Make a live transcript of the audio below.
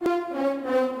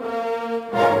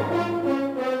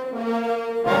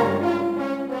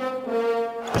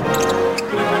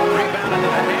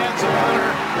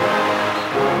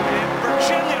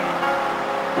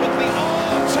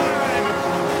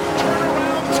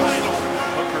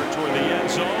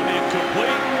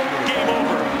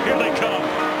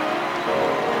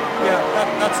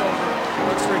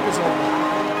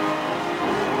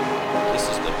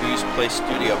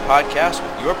podcast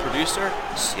with your producer,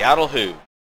 Seattle Who.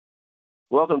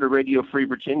 Welcome to Radio Free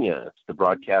Virginia. It's the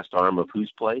broadcast arm of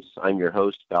Who's Place. I'm your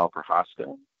host, Val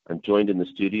Prohaska. I'm joined in the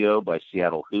studio by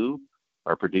Seattle Who,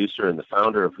 our producer and the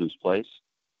founder of Who's Place.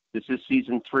 This is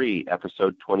Season 3,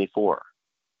 Episode 24.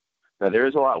 Now, there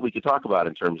is a lot we could talk about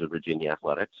in terms of Virginia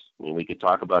athletics. I mean, we could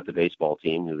talk about the baseball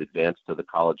team who advanced to the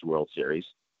College World Series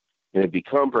and have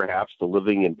become perhaps the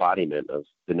living embodiment of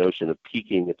the notion of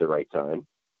peaking at the right time.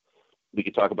 We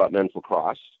could talk about men's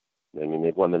lacrosse. I mean,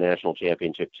 they've won the national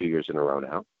championship 2 years in a row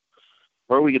now.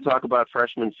 Or we could talk about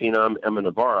freshman phenom Emma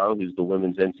Navarro, who's the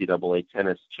women's NCAA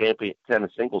tennis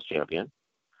singles champion.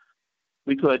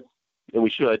 We could, and we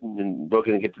should, and we're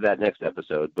going to get to that next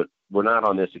episode, but we're not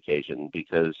on this occasion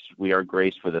because we are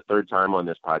graced for the third time on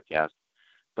this podcast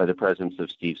by the presence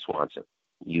of Steve Swanson,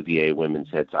 UVA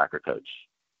women's head soccer coach.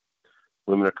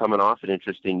 Women are coming off an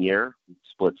interesting year,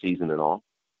 split season and all,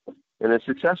 and a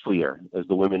successful year as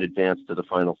the women advance to the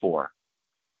Final Four.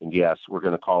 And yes, we're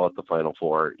going to call it the Final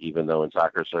Four, even though in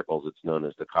soccer circles it's known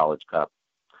as the College Cup.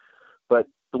 But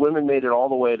the women made it all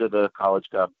the way to the College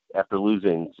Cup after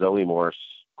losing Zoe Morse,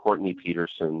 Courtney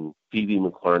Peterson, Phoebe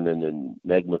McClernand, and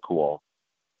Meg McCool,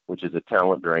 which is a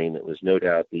talent drain that was no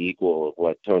doubt the equal of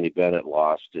what Tony Bennett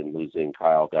lost in losing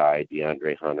Kyle Guy,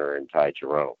 DeAndre Hunter, and Ty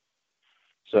Jerome.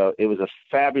 So it was a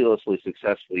fabulously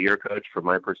successful year, Coach, from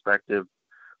my perspective.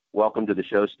 Welcome to the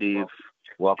show, Steve.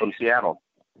 Welcome, Seattle.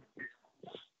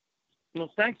 Well,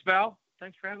 thanks, Val.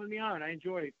 Thanks for having me on. I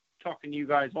enjoy talking to you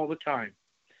guys all the time.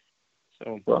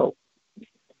 Well,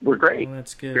 we're great. Well,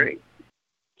 that's good. Great.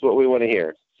 That's what we want to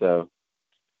hear. So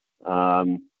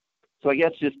I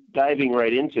guess just diving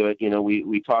right into it, you know,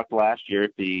 we talked last year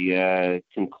at the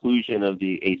conclusion of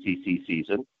the ACC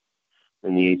season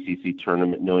and the ACC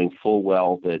tournament, knowing full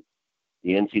well that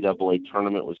the NCAA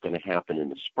tournament was going to happen in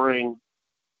the spring,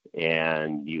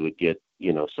 and you would get,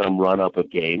 you know, some run-up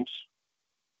of games.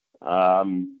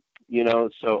 You know,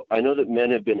 so I know that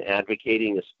men have been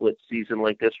advocating a split season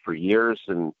like this for years,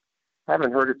 and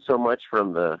haven't heard it so much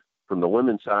from the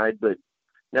women's side, but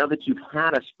now that you've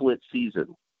had a split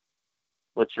season,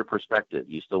 what's your perspective?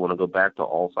 You still want to go back to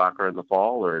all soccer in the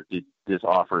fall, or did this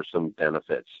offer some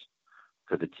benefits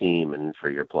for the team and for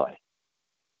your play?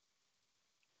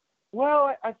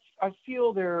 Well, I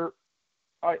feel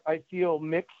I feel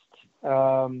mixed.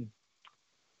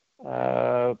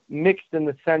 Mixed in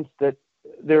the sense that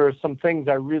there are some things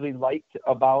I really liked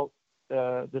about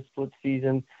the split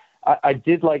season. I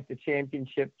did like the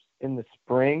championships in the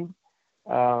spring.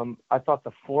 I thought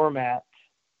the format,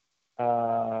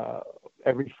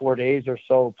 every 4 days or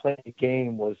so, playing a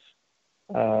game was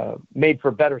made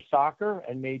for better soccer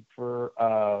and made for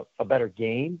a better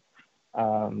game.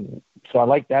 So I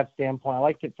like that standpoint. I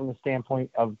liked it from the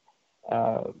standpoint of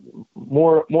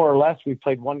more or less we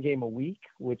played one game a week,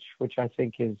 which I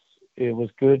think it was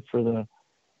good for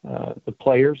the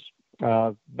players,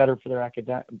 better for their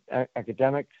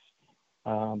academics,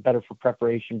 better for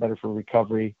preparation, better for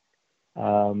recovery.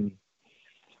 You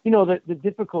know, the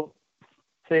difficult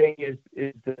thing is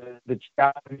the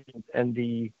challenge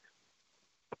and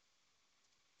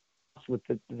with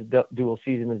the dual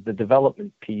season is the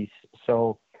development piece.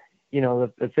 So, you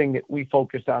know, the thing that we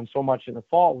focused on so much in the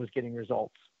fall was getting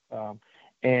results.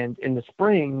 And in the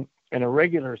spring, in a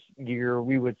regular year,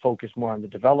 we would focus more on the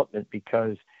development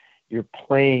because you're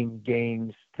playing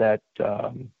games that,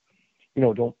 you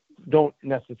know, don't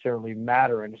necessarily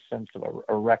matter in a sense of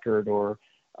a record or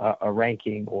a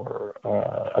ranking or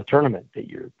a tournament that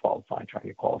you're trying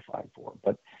to qualify for.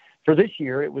 But for this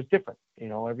year, it was different. You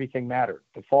know, everything mattered.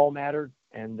 The fall mattered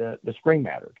and the spring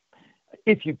mattered.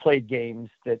 If you played games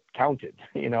that counted,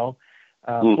 you know,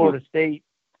 Florida State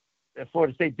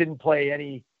didn't play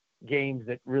any games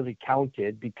that really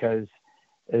counted because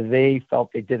they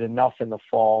felt they did enough in the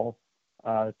fall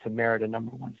to merit a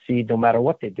number one seed, no matter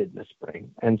what they did in the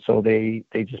spring. And so they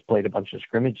just played a bunch of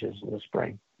scrimmages in the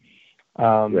spring.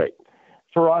 Right.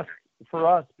 For us,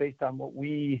 based on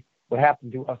what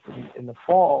happened to us in the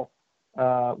fall,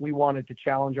 we wanted to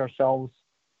challenge ourselves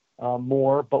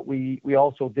more, but we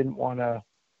also didn't want to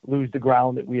lose the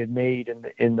ground that we had made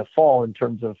in the fall in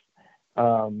terms of,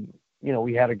 you know,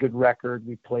 we had a good record.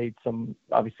 We played some,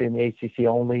 obviously in the ACC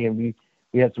only, and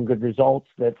we had some good results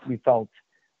that we felt,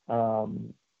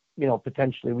 you know,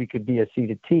 potentially we could be a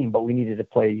seeded team, but we needed to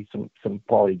play some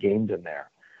quality games in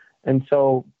there. And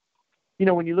so, you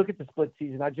know, when you look at the split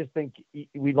season, I just think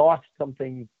we lost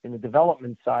something in the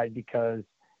development side because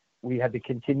we had to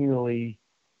continually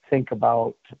think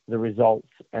about the results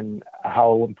and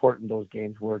how important those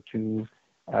games were to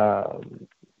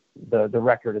the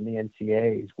record in the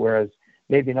NCAAs. Whereas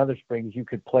maybe in other springs you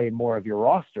could play more of your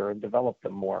roster and develop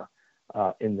them more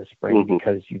in the spring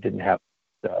because you didn't have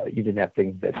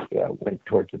things that went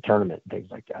towards the tournament and things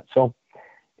like that. So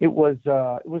it was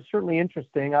certainly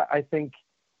interesting. I think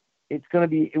it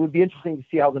would be interesting to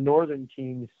see how the northern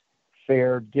teams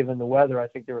fared given the weather. I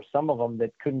think there were some of them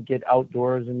that couldn't get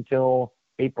outdoors until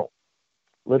April,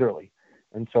 literally.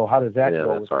 And so how does that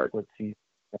go with the split season?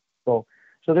 So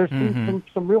there's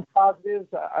some real positives.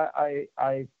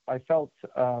 I felt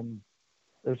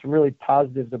there's some really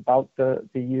positives about the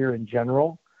year in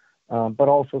general, but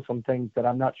also some things that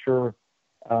I'm not sure,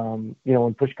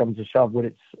 when push comes to shove, would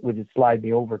it slide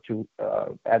me over to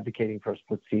advocating for a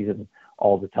split season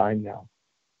all the time now.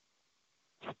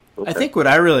 Okay. I think what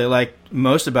I really like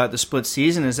most about the split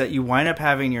season is that you wind up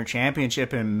having your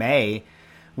championship in May,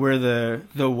 where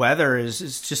the weather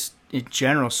is just in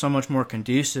general so much more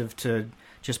conducive to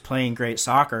just playing great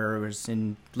soccer. Whereas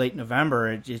in late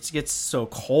November, it gets so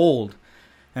cold.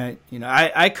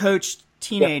 I coached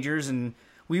teenagers, and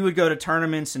we would go to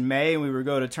tournaments in May, and we would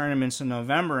go to tournaments in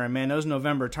November. And man, those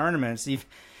November tournaments,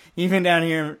 even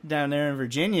down there in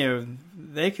Virginia,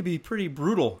 they could be pretty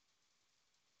brutal.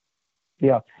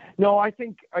 Yeah. No, I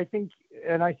think,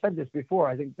 and I said this before,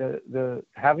 I think the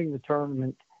having the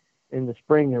tournament in the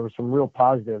spring, there were some real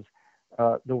positives.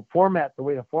 The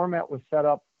way the format was set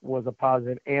up was a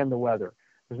positive, and the weather.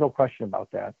 There's no question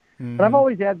about that. Mm-hmm. But I've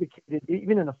always advocated,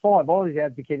 even in the fall,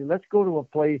 let's go to a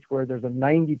place where there's a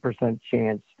 90%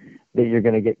 chance that you're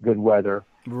going to get good weather,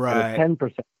 right? And a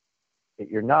 10%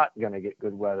 that you're not going to get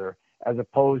good weather, as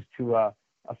opposed to a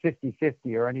 50-50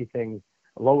 or anything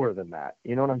lower than that.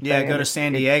 You know what I'm saying? Yeah, go to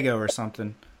San Diego or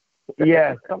something.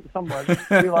 Yeah, somewhat.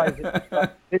 Realize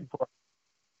it's for.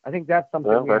 I think that's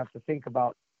something we have to think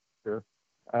about here,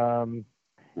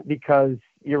 because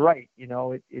you're right.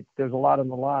 There's a lot on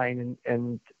the line,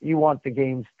 and you want the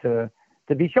games to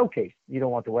be showcased. You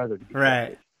don't want the weather to be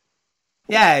right. showcased.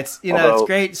 Yeah, it's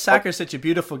great. Soccer's such a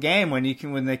beautiful game when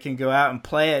they can go out and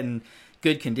play it in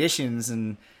good conditions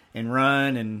and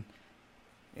run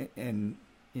and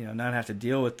not have to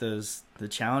deal with the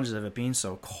challenges of it being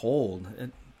so cold.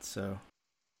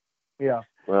 Yeah.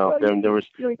 Well, then there was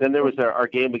our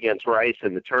game against Rice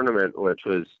in the tournament, which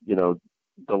was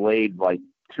delayed like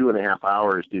 2.5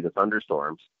 hours due to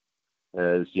thunderstorms,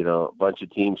 as a bunch of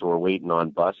teams were waiting on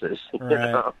buses.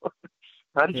 Right.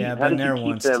 How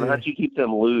did you keep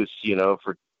them loose?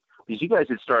 Because you guys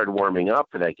had started warming up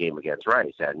for that game against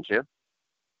Rice, hadn't you?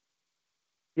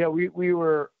 Yeah, we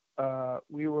were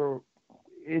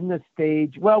in the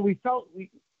stage. Well, we felt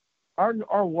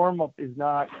our warm up is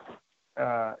not.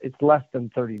 It's less than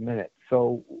 30 minutes.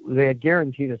 So they had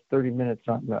guaranteed us 30 minutes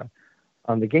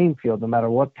on the game field, no matter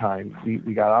what time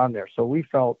we got on there. So we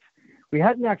felt we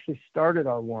hadn't actually started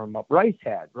our warm up. Rice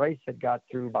had got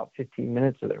through about 15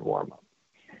 minutes of their warm up,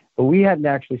 but we hadn't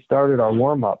actually started our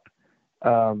warm up.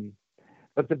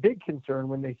 But the big concern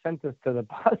when they sent us to the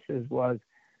buses was,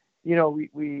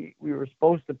 we were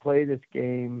supposed to play this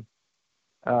game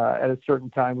at a certain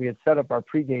time. We had set up our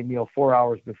pregame meal 4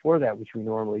 hours before that, which we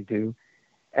normally do.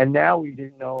 And now we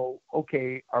didn't know,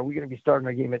 okay, are we going to be starting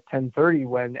our game at 10:30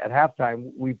 when at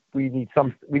halftime we need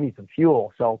some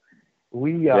fuel. So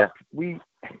the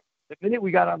minute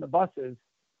we got on the buses,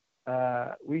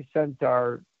 we sent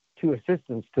our 2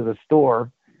 assistants to the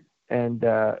store, and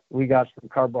we got some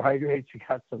carbohydrates, we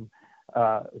got some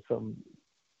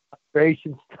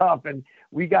hydration stuff, and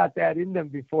we got that in them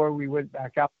before we went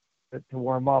back out to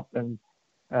warm up. And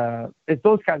it's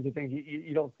those kinds of things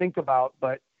you don't think about,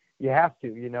 but you have to,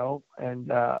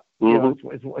 and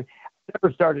it's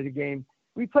never started a game.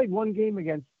 We played one game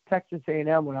against Texas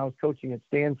A&M when I was coaching at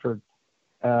Stanford.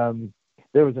 There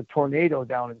was a tornado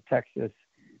down in Texas,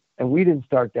 and we didn't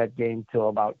start that game till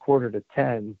about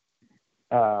 9:45.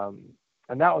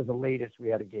 And that was the latest we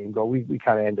had a game go. We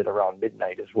kind of ended around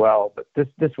midnight as well, but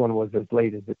this one was as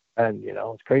late as it's been.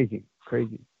 It's crazy.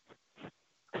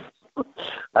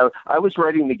 I was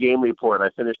writing the game report.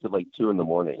 I finished at like 2 a.m.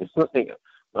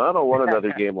 I don't want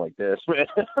another game like this, man.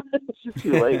 It's just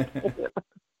too late.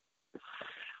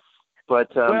 But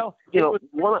it was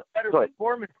one of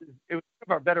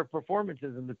our better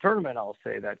performances in the tournament. I'll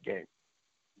say that game.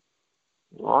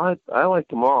 Well, I like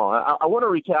them all. I want to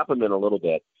recap them in a little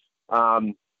bit.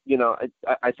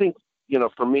 I think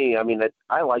for me,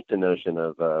 I like the notion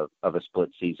of a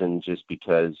split season just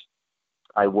because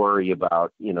I worry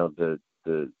about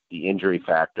the injury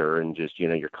factor and just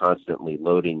you're constantly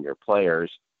loading your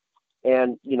players.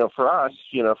 And for us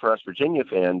Virginia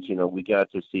fans, we got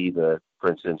to see for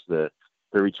instance the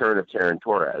return of Taryn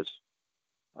Torres,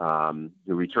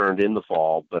 who returned in the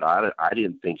fall, but I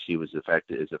didn't think she was as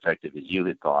effective as you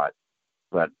had thought.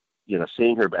 But,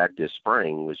 seeing her back this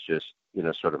spring was just,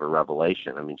 sort of a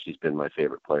revelation. I mean, she's been my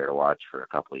favorite player to watch for a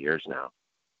couple of years now.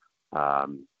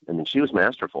 She was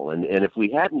masterful. And if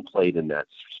we hadn't played in that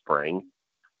spring,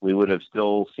 we would have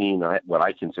still seen what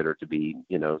I consider to be,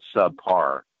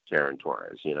 subpar Taryn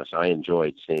Torres, so I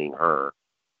enjoyed seeing her,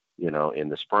 in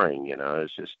the spring,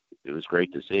 it was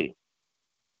great to see.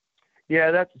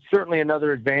 Yeah, that's certainly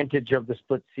another advantage of the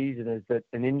split season, is that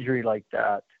an injury like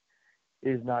that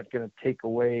is not going to take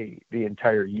away the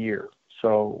entire year.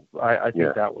 So I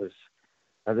think that was,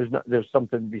 there's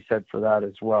something to be said for that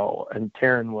as well. And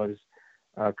Taryn was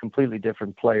a completely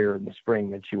different player in the spring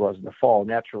than she was in the fall.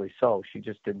 Naturally so. She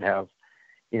just didn't have,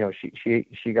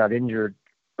 she got injured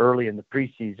early in the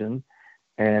preseason,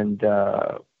 and,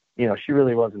 she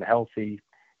really wasn't healthy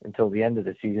until the end of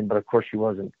the season. But of course she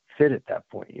wasn't fit at that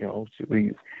point. So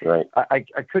right. I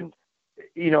couldn't,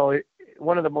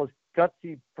 one of the most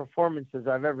gutsy performances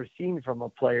I've ever seen from a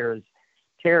player is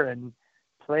Taryn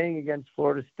playing against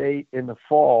Florida State in the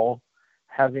fall,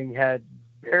 having had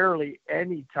barely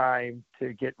any time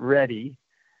to get ready.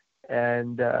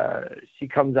 And she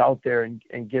comes out there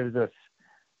and gives us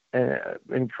an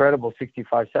incredible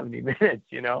 65, 70 minutes,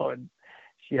 and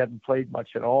she hadn't played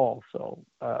much at all. So,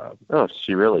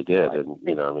 she really did.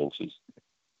 And, she's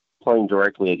playing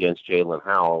directly against Jalen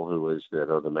Howell, who was the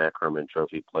Macroman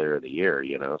Trophy Player of the Year,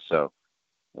 so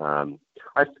I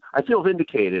feel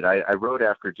vindicated. I wrote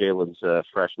after Jalen's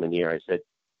freshman year, I said,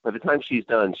 by the time she's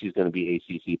done, she's going to be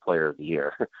ACC Player of the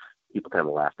Year. People kind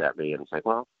of laughed at me, and it's like,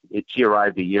 well, she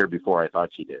arrived a year before I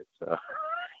thought she did. So,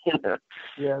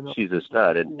 she's a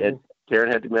stud, and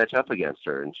Taryn had to match up against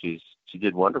her, and she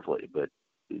did wonderfully, but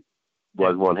it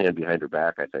was one hand behind her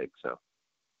back, I think.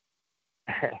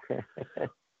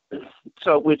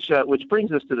 So, which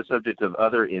brings us to the subject of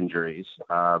other injuries.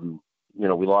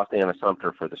 We lost Anna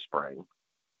Sumter for the spring.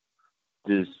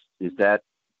 Is that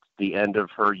the end of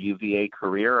her UVA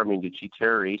career? I mean, did she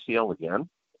tear her ACL again?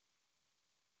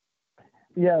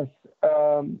 Yes.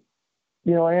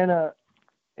 Anna,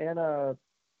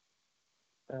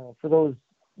 for those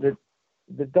that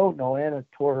don't know, Anna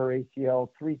tore her ACL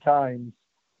 3 times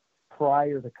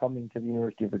prior to coming to the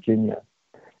University of Virginia.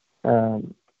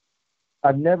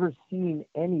 I've never seen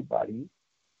anybody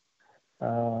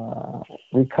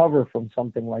recover from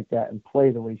something like that and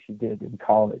play the way she did in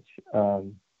college.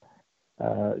 And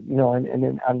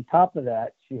then on top of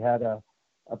that, she had a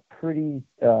pretty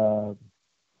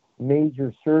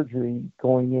major surgery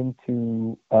going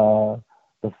into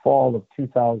the fall of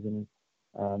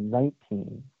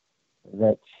 2019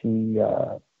 that she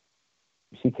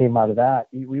came out of that.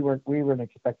 We weren't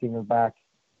expecting her back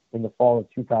in the fall of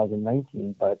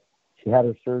 2019, but she had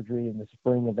her surgery in the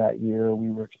spring of that year.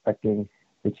 We were expecting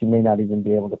that she may not even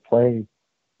be able to play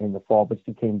in the fall, but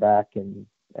she came back and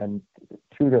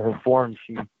true to her form,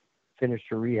 she finished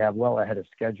her rehab well ahead of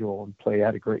schedule and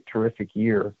had a terrific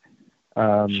year.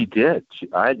 She did.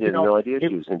 I had no idea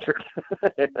she was injured.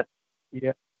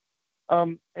 Yeah.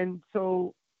 And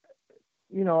so,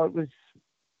 it was,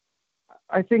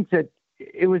 I think that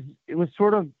it was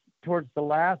sort of towards the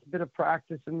last bit of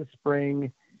practice in the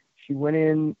spring. She went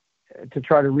in to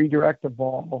try to redirect the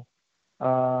ball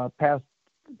past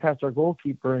our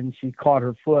goalkeeper, and she caught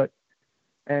her foot,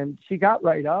 and she got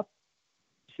right up.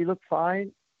 She looked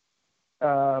fine.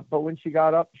 But when she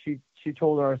got up, she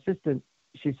told our assistant,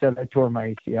 she said, I tore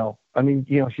my ACL. I mean,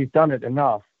 she's done it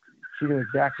enough. She knew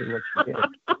exactly what she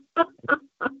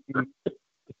did.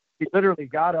 She literally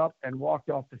got up and walked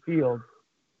off the field.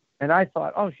 And I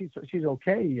thought, oh, she's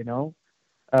okay,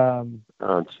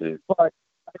 Oh, gee. But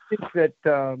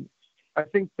I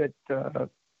think that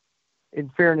in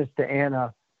fairness to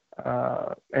Anna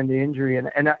and the injury,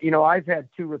 and I've had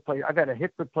I've had a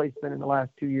hip replacement in the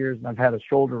last 2 years, and I've had a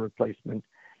shoulder replacement.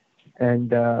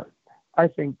 And I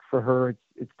think for her,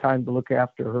 it's time to look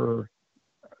after her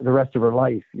the rest of her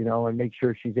life, and make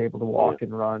sure she's able to walk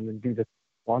and run and do the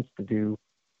she wants to do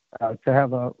to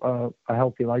have a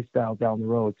healthy lifestyle down the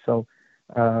road. So,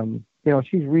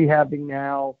 she's rehabbing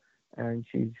now, and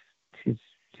she's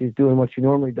doing what she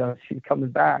normally does. She's coming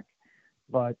back,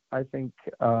 but I think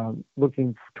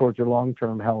looking towards her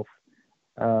long-term health,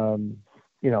 we're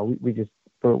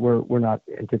not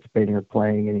anticipating her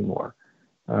playing anymore.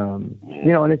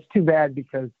 And it's too bad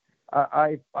because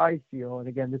I feel, and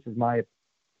again, this is my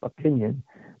opinion,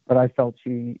 but I felt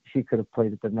she could have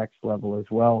played at the next level as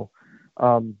well.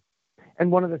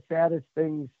 And one of the saddest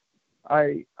things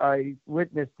I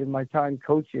witnessed in my time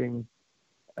coaching,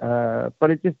 but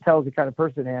it just tells the kind of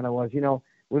person Anna was.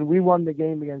 When we won the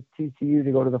game against TCU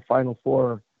to go to the Final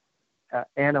Four,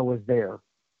 Anna was there,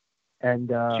 and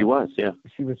she was, yeah.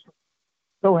 She was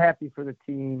so happy for the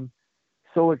team,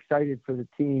 so excited for the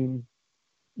team.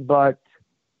 But,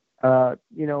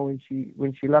 when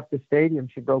she left the stadium,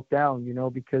 she broke down,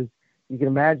 because you can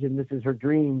imagine this is her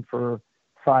dream for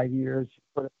 5 years. She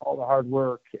put in all the hard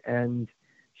work, and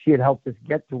she had helped us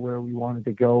get to where we wanted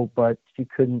to go, but she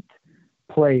couldn't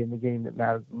play in the game that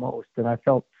mattered the most. And I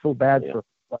felt so bad for her.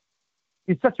 But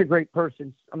she's such a great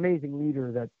person, amazing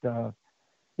leader that,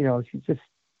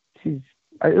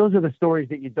 those are the stories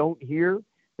that you don't hear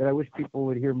that I wish people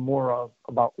would hear more of,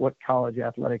 about what college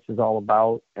athletics is all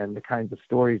about and the kinds of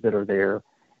stories that are there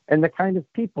and the kind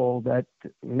of people that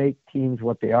make teams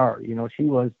what they are. She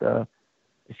was the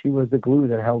glue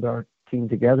that held our team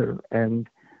together. And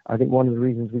I think one of the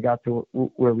reasons we got to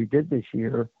where we did this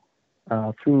year,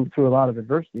 through a lot of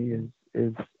adversity,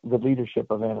 is the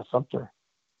leadership of Anna Sumter.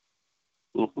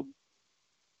 Mm-hmm.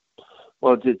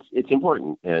 Well, it's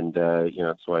important, and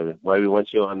that's why we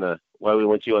want you on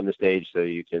the stage, so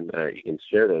you can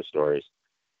share those stories.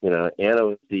 Anna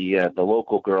was the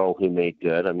local girl who made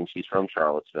good. I mean, she's from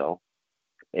Charlottesville,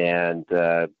 and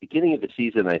beginning of the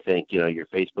season, I think your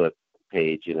Facebook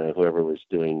page, whoever was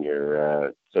doing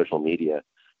your social media,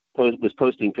 was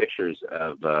posting pictures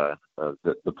of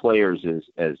the players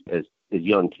as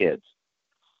young kids,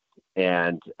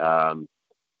 and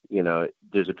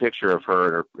there's a picture of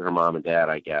her and her mom and dad,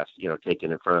 I guess,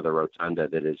 taken in front of the rotunda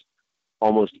that is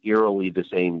almost eerily the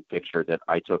same picture that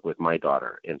I took with my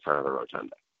daughter in front of the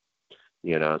rotunda.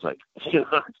 I was like,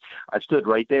 I stood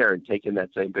right there and taken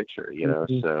that same picture,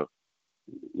 Mm-hmm. So,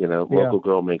 local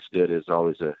girl makes good is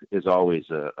always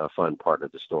a fun part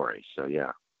of the story. So,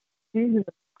 yeah. She's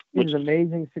an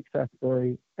amazing success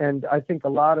story. And I think a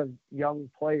lot of young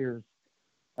players,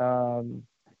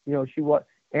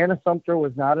 Anna Sumter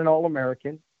was not an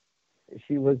All-American.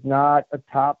 She was not a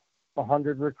top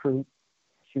 100 recruit.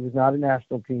 She was not a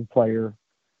national team player,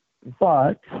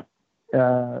 but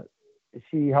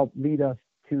she helped lead us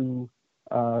to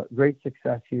great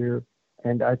success here,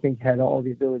 and I think had all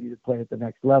the ability to play at the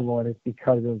next level, and it's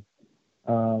because of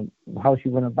how she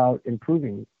went about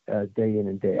improving day in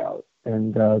and day out,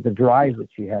 and the drive that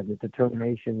she had, the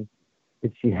determination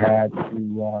that she had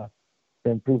to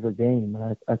improve her game.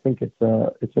 And I think it's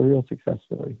a real success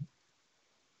story.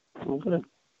 Okay.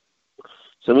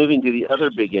 So moving to the other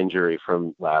big injury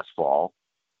from last fall,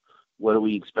 what do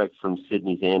we expect from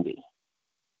Sydney Zandy?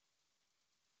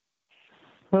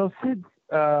 Well, Sid,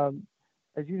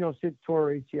 as you know, Sid tore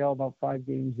ACL about 5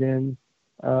 games in.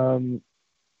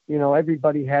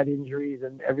 Everybody had injuries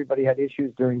and everybody had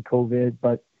issues during COVID,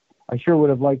 but I sure would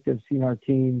have liked to have seen our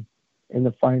team in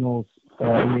the finals in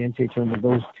the NCAA tournament,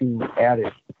 those two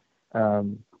added.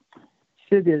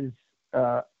 Sid is,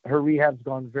 her rehab's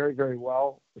gone very, very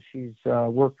well. She's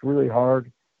worked really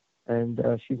hard, and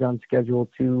she's on schedule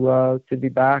to be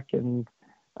back and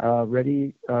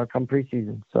ready come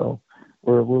preseason. So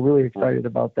we're really excited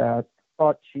about that.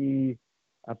 Thought she,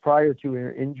 prior to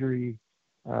her injury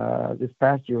this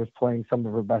past year, was playing some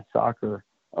of her best soccer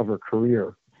of her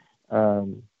career,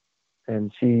 and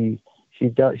she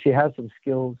has some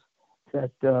skills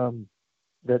that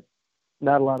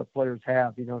not a lot of players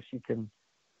have. She can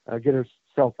get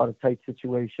herself out of tight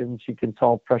situations. She can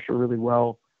solve pressure really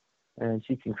well, and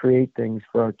she can create things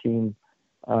for our team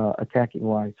attacking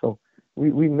wise. So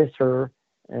we miss her,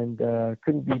 and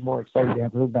couldn't be more excited to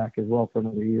have her back as well for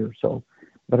another year. So,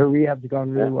 but her rehab's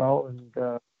gone really well,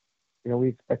 and we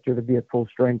expect her to be at full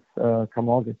strength come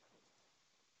August.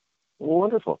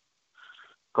 Wonderful.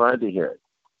 Glad to hear it.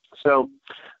 So,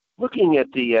 looking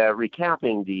at the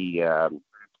recapping the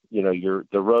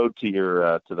the road to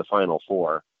the Final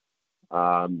Four.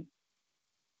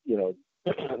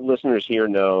 Listeners here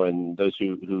know, and those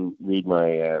who read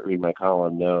my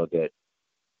column know, that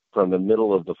from the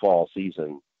middle of the fall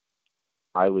season,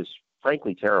 I was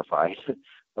frankly terrified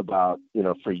about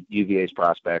for UVA's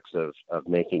prospects of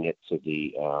making it to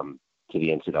the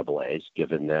NCAA's,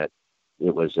 given that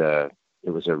it was a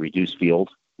reduced field.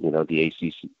 The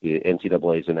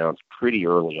NCAA's announced pretty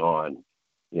early on,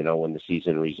 when the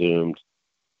season resumed,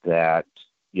 that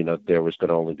there was going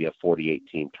to only be a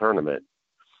 48-team tournament.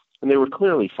 And there were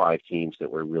clearly 5 teams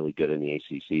that were really good in the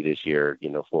ACC this year.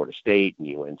 Florida State and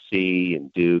UNC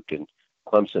and Duke, and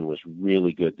Clemson was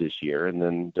really good this year. And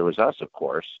then there was us, of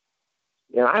course.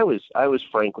 And I was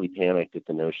frankly panicked at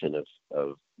the notion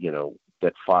of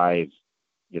that 5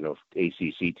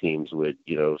 ACC teams would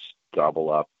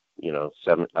gobble up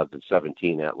 7 of the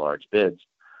 17 at-large bids.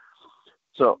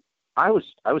 So I was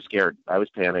scared. I was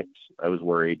panicked. I was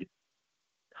worried.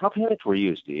 How panicked were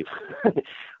you, Steve?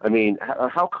 I mean,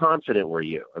 how confident were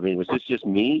you? I mean, was this just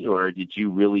me, or did you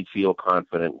really feel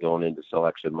confident going into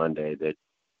Selection Monday that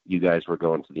you guys were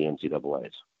going to the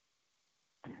NCAAs?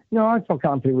 No, I felt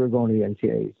confident we were going to the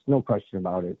NCAAs. No question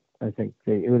about it. I think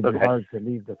it would have been hard to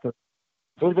leave the third.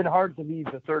 It would have been hard to leave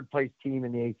the third place team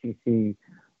in the ACC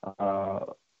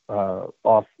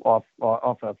off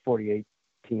a 48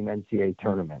 team NCAA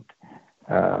tournament.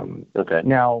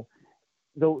 Now,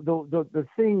 the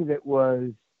thing that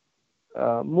was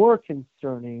more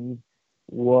concerning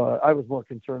was I was more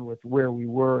concerned with where we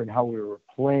were and how we were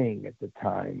playing at the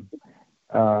time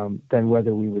than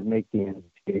whether we would make the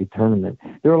NCAA tournament.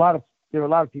 There were a lot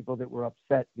of people that were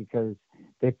upset because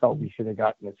they felt we should have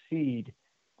gotten a seed,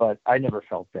 but I never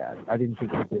felt that. I didn't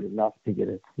think we did enough to get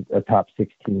a top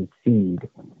 16 seed.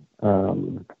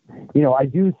 I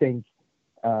do think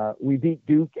we beat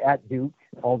Duke at Duke,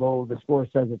 although the score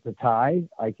says it's a tie.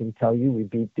 I can tell you we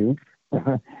beat Duke.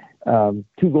 2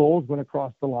 goals went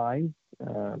across the line.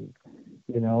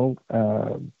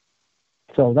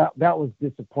 So that was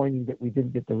disappointing that we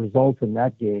didn't get the result in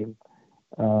that game.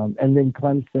 And then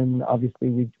Clemson,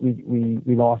 obviously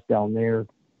we lost down there.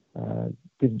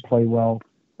 Didn't play well.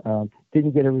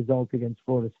 Didn't get a result against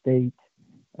Florida State.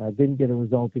 Didn't get a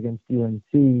result against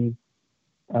UNC.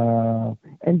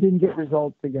 And didn't get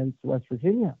results against West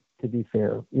Virginia, to be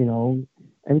fair,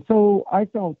 And so I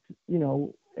felt,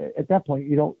 at that point,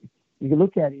 you can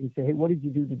look at it and say, hey, what did you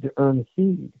do to earn a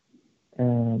seed?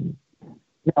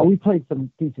 We played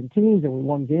some decent teams and we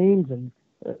won games, and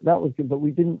that was good, but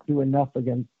we didn't do enough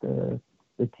against the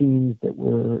teams that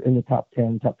were in the top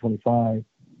 10, top 25,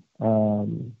 that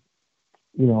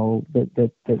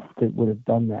would have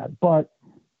done that. But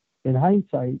in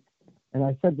hindsight, and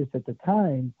I said this at the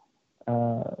time,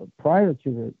 prior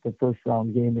to the first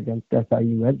round game against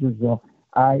SIU Edwardsville,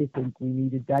 I think we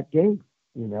needed that game.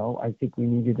 I think we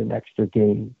needed an extra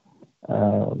game.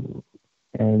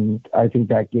 And I think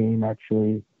that game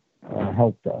actually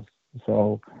helped us.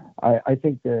 So I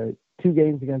think the 2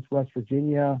 games against West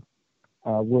Virginia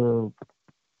were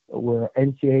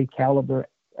NCAA caliber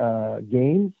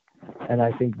games, and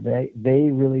I think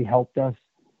they really helped us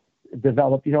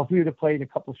develop. If we would have played a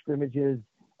couple scrimmages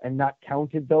and not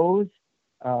counted those,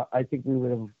 I think we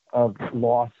would have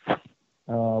lost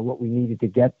what we needed to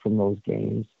get from those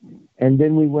games. And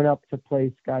then we went up to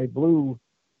play Sky Blue.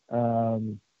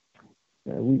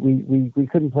 We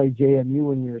couldn't play JMU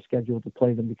when we were scheduled to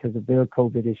play them because of their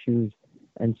COVID issues.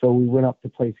 And so we went up to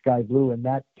play Sky Blue, and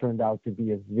that turned out to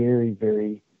be a very,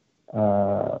 very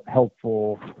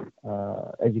helpful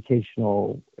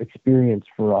educational experience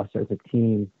for us as a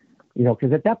team.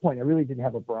 Because at that point, I really didn't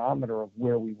have a barometer of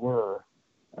where we were.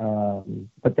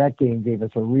 But that game gave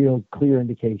us a real clear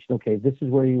indication, okay, this is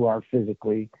where you are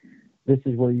physically. This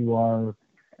is where you are,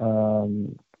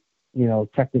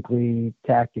 technically,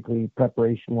 tactically,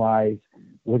 preparation-wise.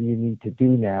 What do you need to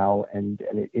do now? And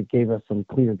it gave us some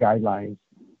clear guidelines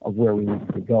of where we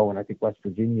needed to go. And I think West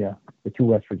Virginia, the 2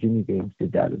 West Virginia games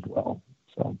did that as well.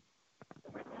 So,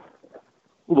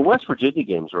 well, the West Virginia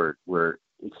games were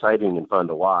exciting and fun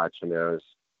to watch. I was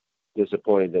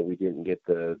disappointed that we didn't get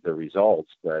the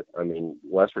results, but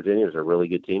West Virginia is a really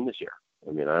good team this year.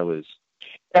 I was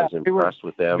impressed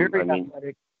with them.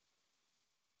 Athletic.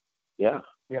 Yeah.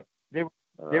 Yep. They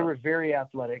were very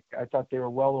athletic. I thought they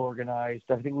were well organized.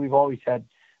 I think we've always had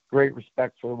great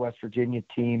respect for the West Virginia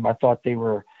team. I thought they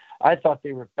were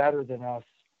better than us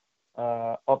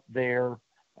up there.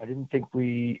 I think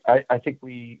we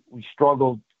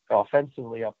struggled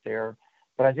offensively up there,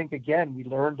 but I think again we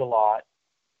learned a lot.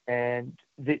 And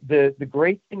the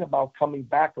great thing about coming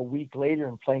back a week later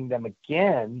and playing them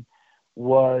again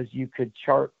was you could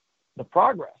chart the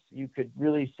progress. You could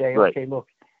really say, right, okay, look,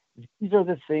 these are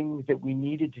the things that we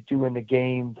needed to do in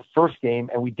the first game,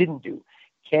 and we didn't do.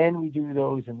 Can we do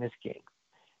those in this game?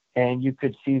 And you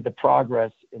could see the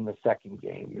progress in the second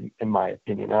game, in my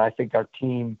opinion. And I think our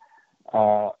team,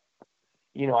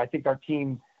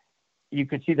 you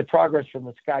could see the progress from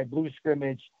the Sky Blue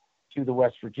scrimmage to the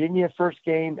West Virginia first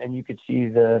game, and you could see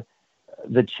the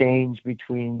change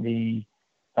between the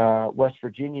West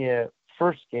Virginia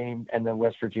first game and the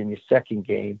West Virginia second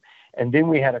game. And then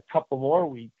we had a couple more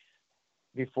weeks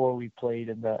before we played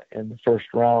in the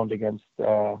first round against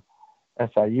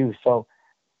SIU. So,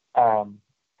 I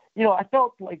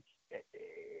felt like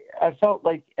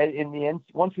in the end,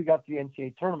 once we got to the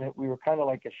NCAA tournament, we were kind of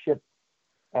like a ship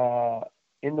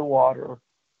in the water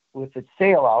with its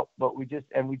sail out, but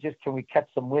can we catch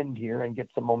some wind here and get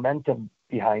some momentum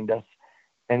behind us?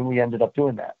 And we ended up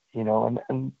doing that, and all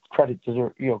credit to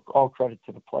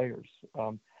the players.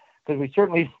 Because we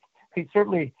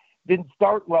certainly didn't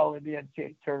start well in the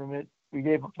NCAA tournament. We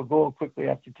gave up a goal quickly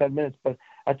after 10 minutes, but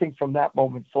I think from that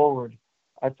moment forward,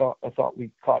 I thought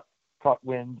we caught caught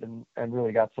wind and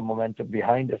really got some momentum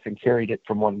behind us and carried it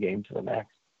from one game to the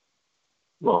next.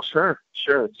 Well, sure.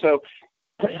 So,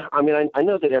 I mean, I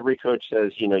know that every coach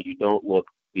says, you don't look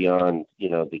beyond,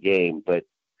 the game, but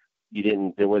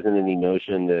there wasn't any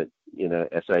notion that,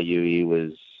 SIUE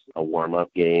was a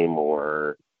warm-up game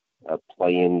or a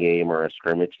play-in game or a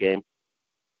scrimmage game?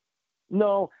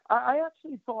 No, I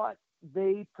actually thought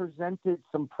they presented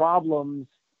some problems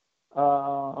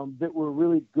that were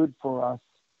really good for us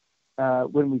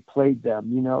when we played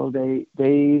them.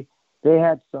 They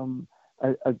had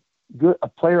a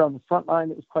player on the front line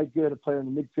that was quite good, a player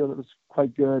in the midfield that was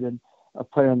quite good, and a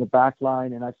player on the back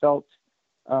line. And I felt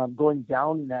going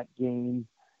down in that game,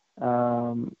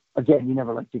 again, you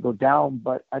never like to go down,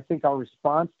 but I think our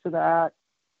response to that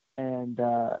and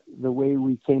the way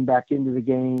we came back into the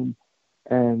game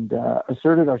and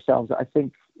asserted ourselves, I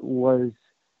think was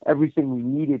everything we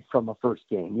needed from a first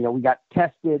game. We got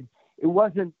tested. It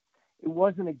wasn't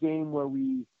a game where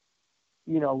we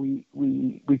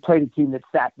played a team that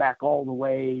sat back all the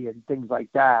way and things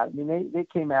like that. I mean, they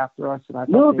came after us, and I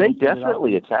thought they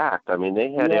definitely attacked. I mean,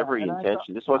 they had every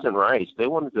intention. This wasn't Rice. They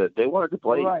wanted to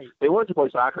play. Right. They wanted to play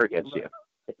soccer against you.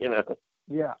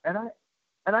 Yeah, and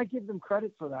I give them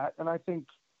credit for that. And I think,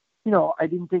 I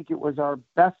didn't think it was our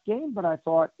best game, but I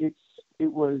thought it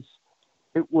was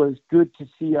good to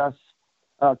see us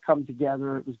come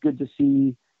together. It was good to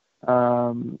see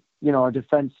our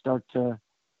defense start to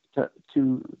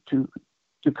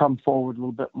come forward a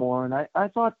little bit more. And I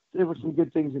thought there were some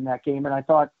good things in that game. And I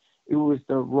thought it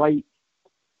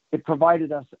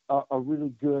provided us a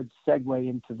really good segue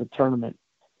into the tournament,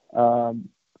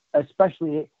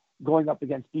 especially going up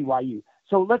against BYU.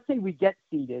 So let's say we get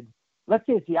seeded. Let's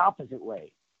say it's the opposite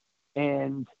way,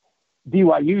 and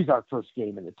BYU's our first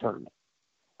game in the tournament.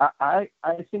 I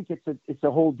think it's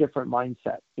a whole different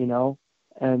mindset,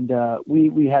 and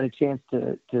we had a chance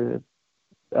to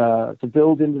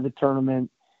build into the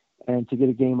tournament and to get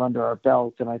a game under our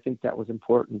belt. And I think that was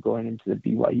important going into the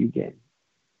BYU game.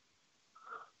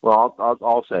 Well,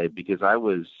 I'll say, because I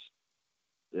was,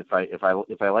 if I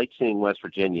like seeing West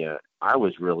Virginia, I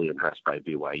was really impressed by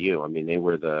BYU. I mean, they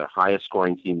were the highest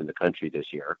scoring team in the country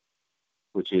this year,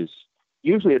 which is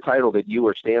usually a title that you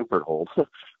or Stanford hold.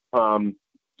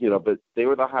 But they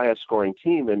were the highest scoring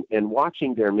team, and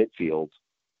watching their midfield,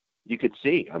 you could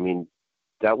see, I mean,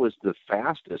 that was the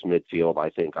fastest midfield I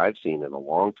think I've seen in a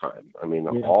long time. I mean,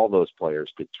 all those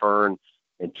players could turn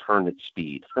at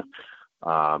speed.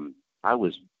 I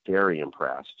was very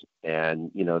impressed.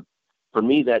 And, for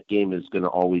me, that game is going to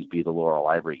always be the Laurel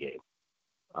Ivory game.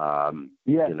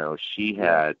 She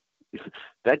had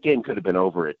 – that game could have been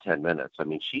over at 10 minutes. I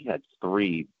mean, she had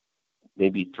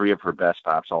maybe three of her best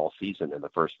stops all season in the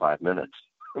first 5 minutes.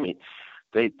 I mean,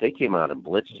 they came out and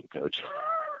blitzed you, Coach.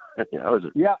 They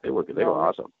were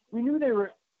awesome. We knew they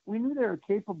were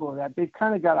capable of that. They've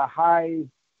kind of got a high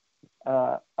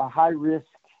risk,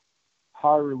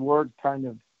 high reward kind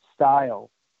of style,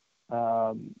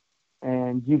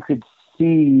 and you could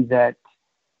see that.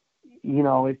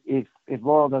 If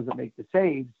Laurel doesn't make the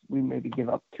saves, we maybe give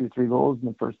up 2 or 3 goals in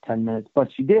the first 10 minutes.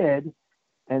 But she did,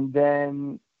 and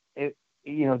then they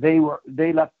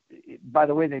left. By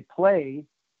the way they play,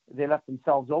 they left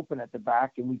themselves open at the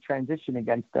back, and we transitioned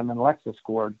against them, and Alexa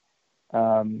scored.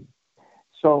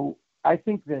 So I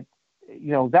think that,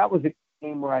 that was a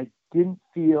game where I didn't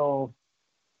feel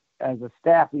as a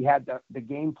staff we had the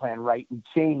game plan right. We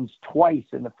changed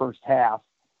twice in the first half,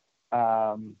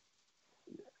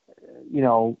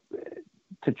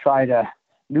 to try to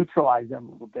neutralize them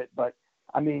a little bit. But,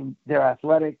 I mean, they're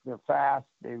athletic, they're fast,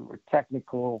 they were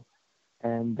technical,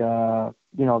 and, that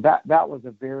was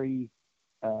a very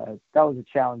that was a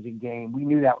challenging game. We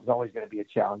knew that was always going to be a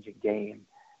challenging game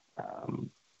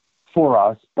for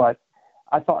us, but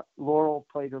I thought Laurel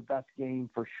played her best game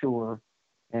for sure.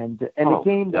 And the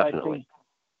game that definitely.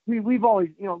 I think we've always,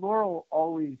 Laurel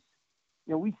always,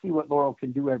 we see what Laurel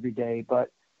can do every day, but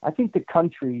I think the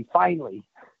country finally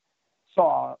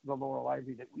saw the Laurel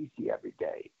Ivory that we see every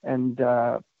day. And,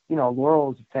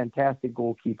 Laurel is a fantastic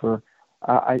goalkeeper.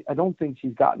 I don't think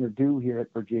she's gotten her due here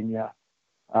at Virginia.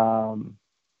 But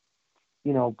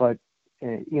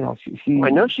she. I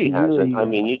know she really, hasn't. I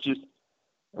mean,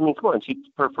 come on.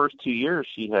 Her first 2 years,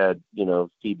 she had,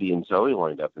 Phoebe and Zoe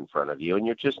lined up in front of you, and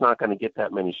you're just not going to get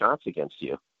that many shots against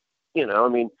you. I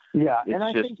mean, yeah. It's and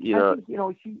I just, think,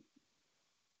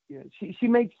 she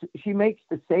makes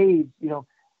the saves.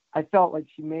 I felt like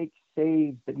she makes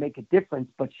saves that make a difference,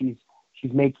 but she's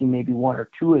making maybe 1 or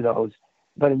 2 of those.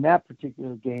 But in that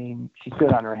particular game, she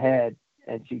stood on her head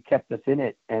and she kept us in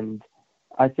it. And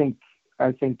I think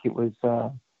it was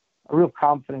real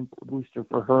confidence booster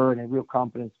for her and a real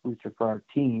confidence booster for our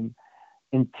team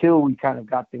until we kind of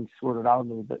got things sorted out a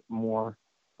little bit more.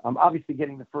 Obviously,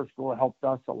 getting the first goal helped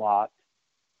us a lot.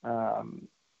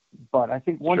 But I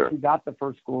think once we got the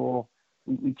first goal,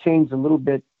 we changed a little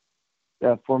bit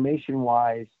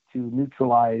formation-wise to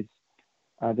neutralize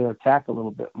their attack a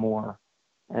little bit more.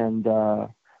 And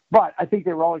but I think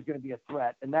they were always going to be a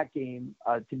threat. And that game,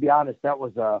 to be honest, that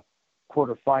was a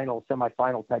quarterfinal,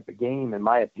 semifinal type of game, in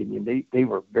my opinion. They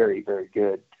were very, very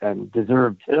good and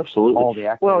deserved all the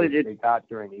accolades they got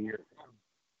during the year.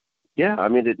 Yeah, I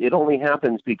mean, it only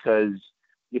happens because,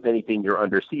 if anything, you're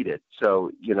underseeded.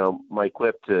 So, my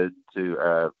quip to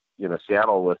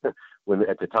Seattle when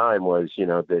at the time was,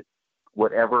 that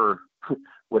whatever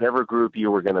group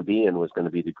you were going to be in was going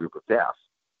to be the group of death,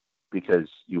 because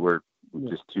you were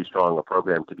just too strong a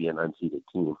program to be an unseeded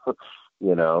team.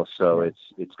 So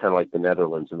it's kind of like the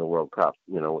Netherlands in the World Cup.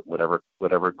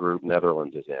 Whatever group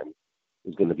Netherlands is in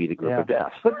is going to be the group of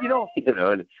death. But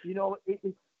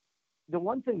the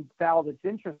one thing, Val, that's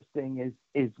interesting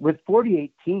is with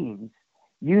 48 teams,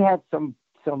 you had some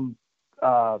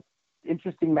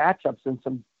interesting matchups and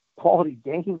some quality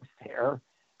games there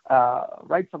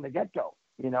right from the get-go.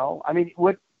 I mean,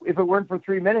 if it weren't for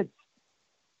 3 minutes,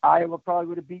 Iowa probably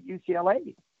would have beat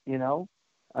UCLA. So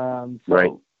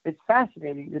it's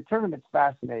fascinating. The tournament's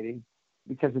fascinating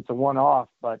because it's a one-off,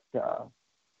 but I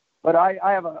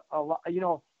have a lot.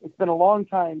 It's been a long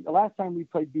time. The last time we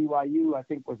played BYU, I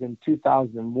think, was in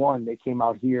 2001. They came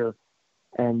out here,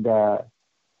 and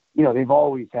they've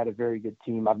always had a very good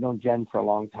team. I've known Jen for a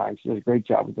long time. She does a great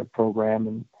job with their program,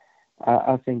 and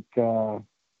I think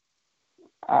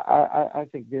I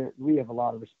think we have a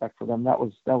lot of respect for them. That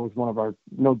was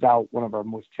no doubt one of our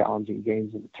most challenging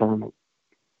games in the tournament.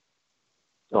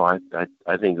 Oh, I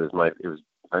think it was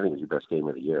your best game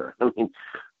of the year. I mean,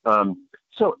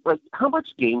 so how much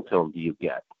game film do you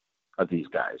get of these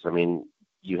guys? I mean,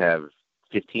 you have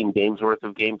 15 games worth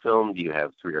of game film. Do you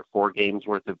have 3 or 4 games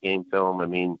worth of game film? I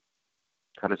mean,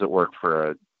 how does it work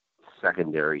for a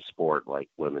secondary sport like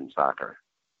women's soccer?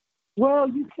 Well,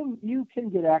 you can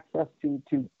get access to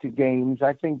games.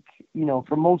 I think,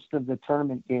 for most of the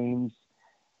tournament games,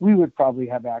 we would probably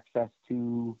have access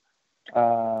to,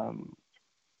 I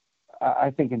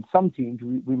think in some teams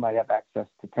we might have access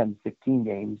to 10, 15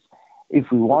 games if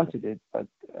we wanted it. But,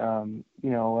 a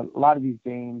lot of these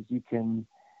games you can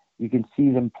see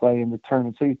them play in the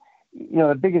tournament. So,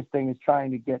 the biggest thing is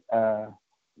trying to get the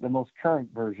most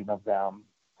current version of them.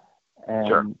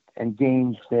 And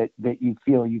games that you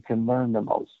feel you can learn the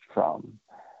most from.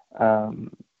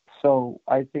 So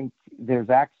I think there's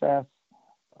access,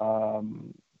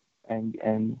 and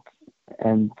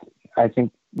I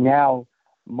think now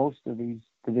most of these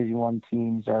Division I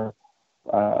teams are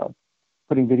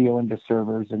putting video into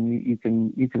servers, and you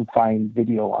can find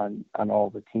video on all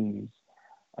the teams.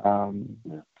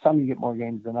 Some you get more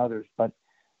games than others, but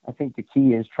I think the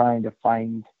key is trying to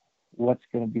find what's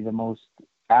going to be the most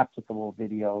applicable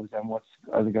videos and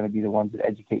are going to be the ones that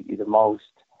educate you the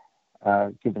most,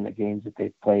 given the games that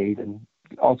they've played. And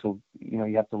also, you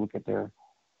have to look at their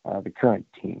the current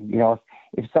team.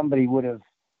 If somebody would have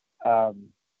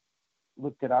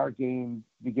looked at our game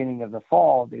beginning of the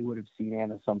fall, they would have seen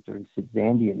Anna Sumter and Sid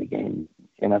Zandy in the game,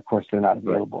 and of course they're not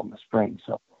available in the spring.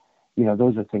 So,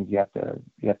 those are things you have to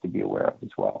be aware of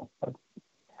as well. But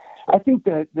I think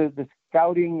the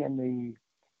scouting and the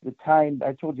time,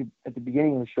 I told you at the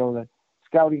beginning of the show that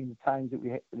scouting the times that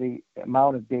the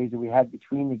amount of days that we had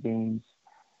between the games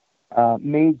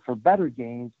made for better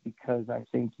games, because I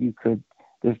think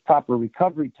there's proper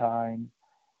recovery time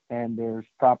and there's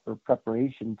proper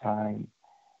preparation time.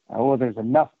 There's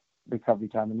enough recovery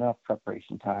time, enough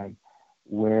preparation time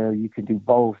where you can do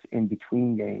both in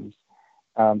between games.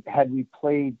 Had we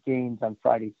played games on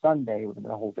Friday, Sunday, it would have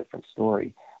been a whole different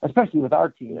story, especially with our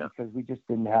team, because we just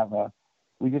didn't have a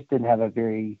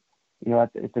very,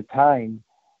 at the time,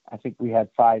 I think we had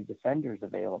 5 defenders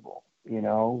available,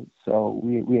 so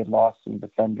we had lost some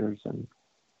defenders, and,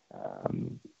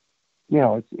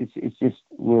 it's just,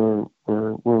 we were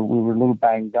a little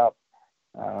banged up.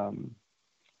 At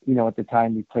the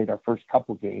time we played our first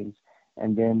couple games,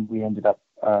 and then we ended up,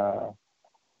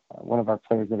 one of our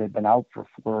players that had been out for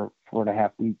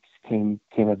 4.5 weeks came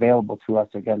available to us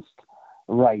against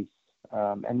Rice.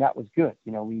 And that was good.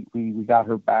 We got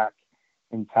her back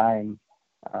in time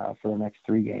for the next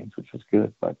 3 games, which was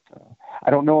good. But I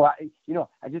don't know. I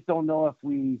just don't know if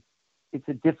it's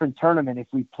a different tournament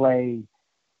if we play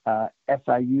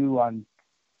SIU on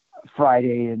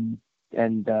Friday and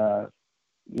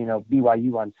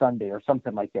BYU on Sunday or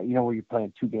something like that. Where you're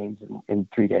playing 2 games in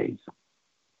 3 days.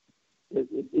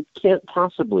 it can't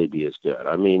possibly be as good.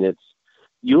 I mean,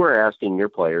 you are asking your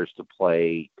players to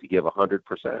play, to give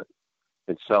 100%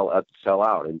 and sell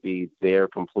out and be there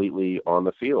completely on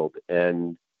the field.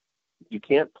 And you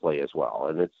can't play as well.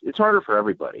 And it's harder for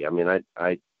everybody. I mean,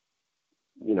 I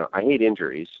hate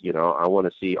injuries. I want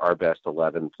to see our best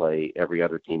 11 play every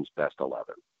other team's best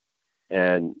 11.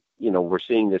 And, we're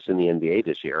seeing this in the NBA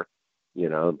this year,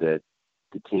 that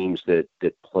the teams that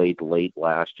played late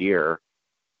last year,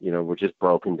 were just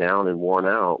broken down and worn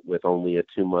out with only a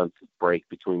 2-month break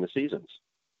between the seasons.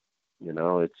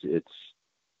 It's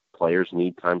players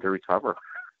need time to recover.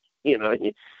 You know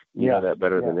that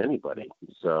better than anybody.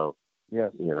 So,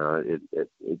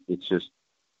 it's just,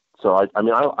 so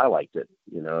I liked it,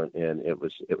 and it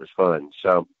was fun.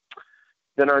 So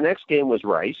then our next game was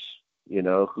Rice,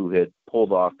 who had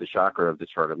pulled off the shocker of the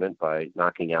tournament by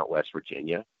knocking out West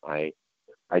Virginia. I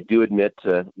do admit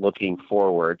to looking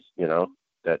forward,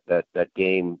 that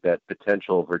game, that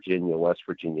potential West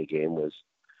Virginia game was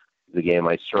the game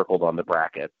I circled on the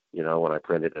bracket, when I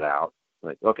printed it out.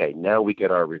 Like, okay, now we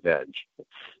get our revenge.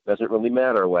 Doesn't really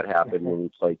matter what happened when we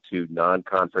played 2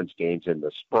 non-conference games in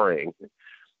the spring.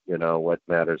 What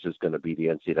matters is going to be the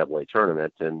NCAA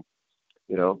tournament. And,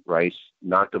 Rice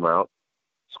knocked them out,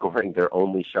 scoring their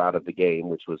only shot of the game,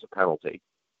 which was a penalty.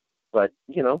 But,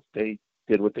 they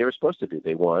did what they were supposed to do.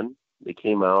 They won. They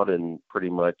came out and pretty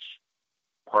much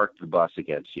parked the bus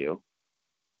against you.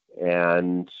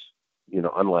 And,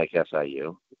 unlike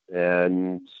SIU.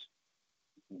 And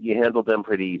you handled them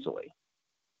pretty easily.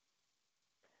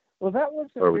 Well, that was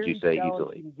or would you say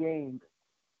easily? Game.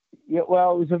 Yeah,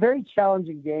 well, it was a very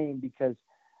challenging game because,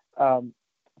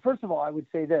 first of all, I would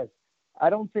say this. I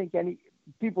don't think any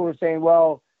people were saying,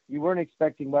 well, you weren't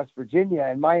expecting West Virginia.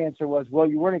 And my answer was, well,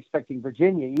 you weren't expecting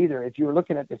Virginia either. If you were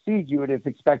looking at the seeds, you would have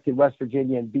expected West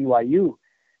Virginia and BYU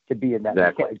to be in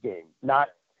that game. Not.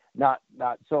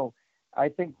 So I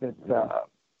think that,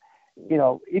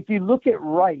 if you look at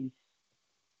Rice,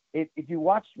 if you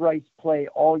watched Rice play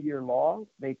all year long,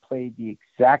 they played the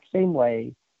exact same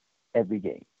way every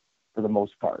game for the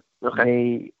most part. Okay.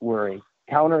 They were a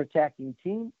counterattacking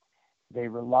team. They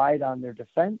relied on their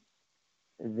defense.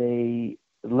 They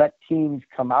let teams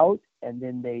come out, and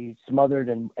then they smothered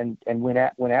and went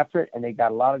after it, and they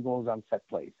got a lot of goals on set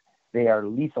plays. They are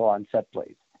lethal on set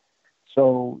plays.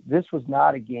 So this was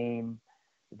not a game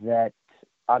that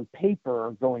on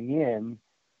paper going in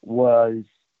was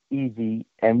easy,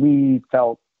 and we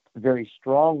felt very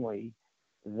strongly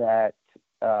that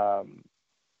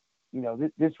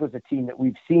this was a team that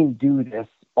we've seen do this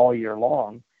all year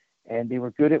long, and they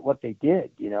were good at what they did.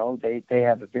 They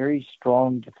have a very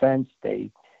strong defense.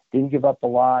 They didn't give up a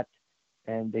lot,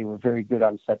 and they were very good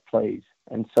on set plays.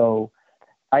 And so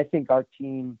I think our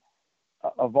team,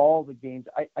 of all the games,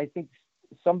 I think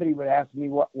somebody would ask me,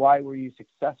 why were you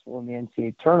successful in the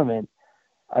NCAA tournament?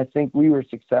 I think we were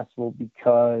successful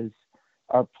because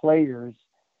our players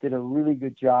did a really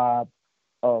good job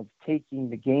of taking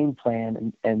the game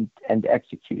plan and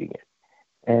executing it,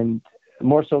 and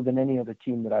more so than any other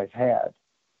team that I've had.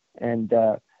 And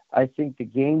I think the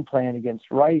game plan against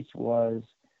Rice was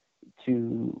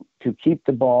to keep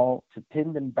the ball, to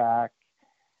pin them back,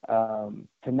 to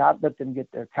not let them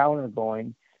get their counter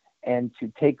going, and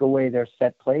to take away their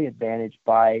set play advantage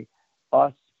by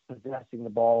us possessing the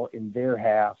ball in their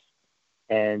half.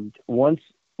 And once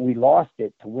we lost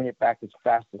it, to win it back as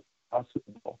fast as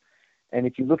possible. And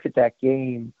if you look at that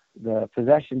game, the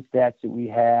possession stats that we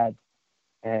had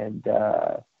and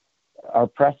our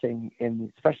pressing,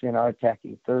 especially in our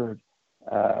attacking third,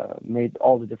 made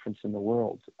all the difference in the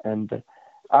world. And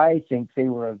I think they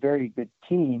were a very good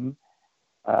team,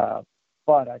 but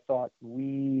I thought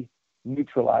we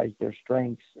neutralized their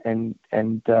strengths and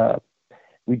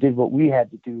we did what we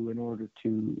had to do in order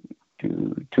to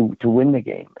win the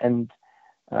game. And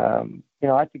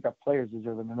I think our players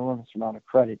deserve an enormous amount of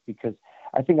credit, because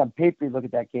I think on paper you look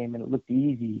at that game and it looked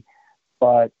easy,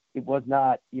 but it was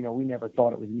not. We never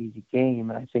thought it was an easy game,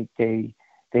 and I think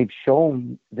they've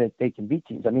shown that they can beat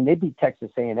teams. I mean, they beat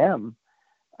Texas A&M.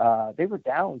 They were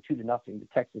down 2-0 to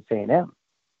Texas A&M,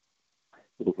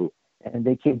 and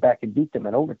they came back and beat them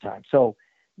in overtime. So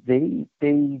they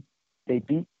beat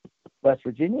West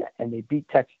Virginia and they beat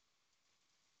Texas.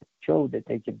 Showed that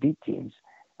they could beat teams,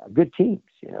 good teams.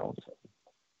 So.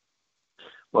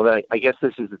 Well, I guess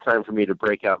this is the time for me to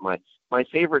break out my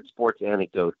favorite sports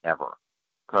anecdote ever.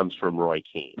 Comes from Roy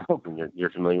Keane. You're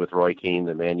familiar with Roy Keane,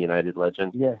 the Man United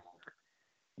legend? Yes.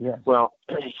 Yes. Well,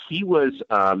 he was,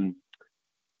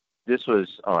 this was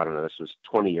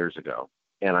 20 years ago.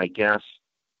 And I guess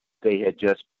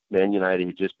Man United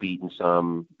had just beaten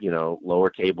some, lower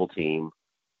table team.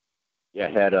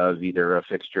 ahead of either a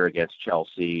fixture against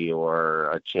Chelsea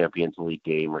or a Champions League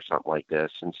game or something like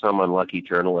this. And some unlucky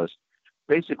journalist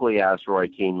basically asked Roy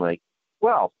Keane, like,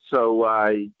 well,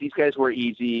 so these guys were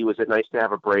easy. Was it nice to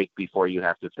have a break before you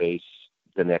have to face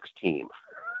the next team?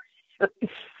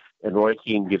 And Roy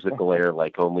Keane gives a glare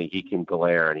like only he can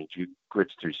glare, and he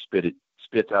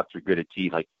spits out through gritted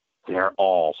teeth like, they're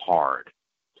all hard,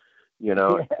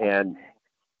 and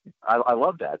I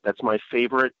love that. That's my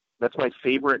favorite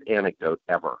anecdote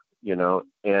ever,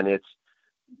 and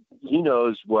he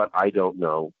knows what I don't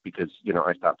know because,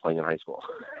 I stopped playing in high school,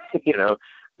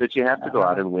 that you have to go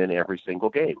out and win every single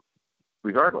game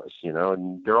regardless,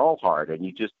 and they're all hard, and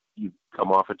you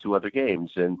come off of 2 other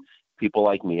games, and people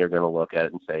like me are going to look at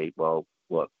it and say, well,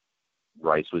 look,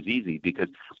 Rice was easy, because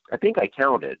I think I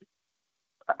counted.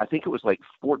 I think it was like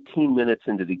 14 minutes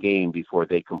into the game before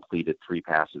they completed 3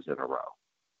 passes in a row.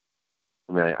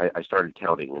 I mean, I started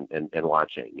counting and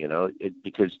watching,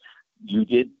 because you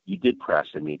did press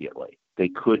immediately.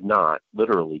 They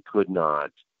literally could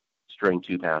not string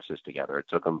 2 passes together. It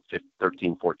took them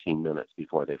 13, 14 minutes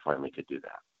before they finally could do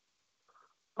that.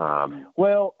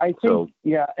 Well, I think,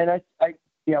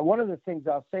 one of the things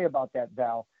I'll say about that,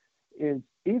 Val, is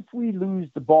if we lose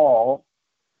the ball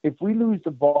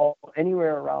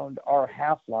anywhere around our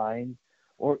half line,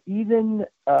 or even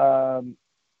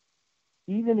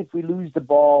if we lose the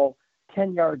ball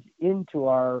 10 yards into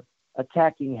our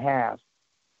attacking half,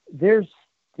 they're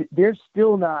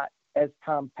still not as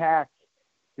compact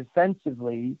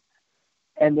defensively,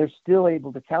 and they're still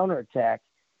able to counterattack.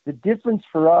 The difference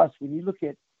for us, when you look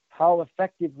at how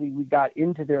effectively we got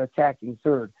into their attacking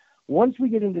third, once we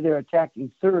get into their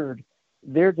attacking third,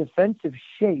 their defensive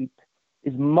shape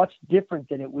is much different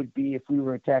than it would be if we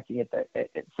were attacking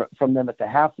from them at the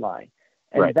half line.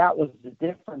 And right. That was the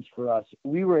difference for us.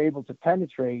 We were able to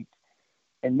penetrate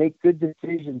and make good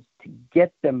decisions to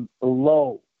get them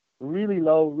low, really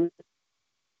the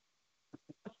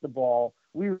ball.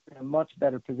 We were in a much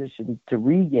better position to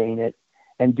regain it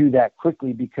and do that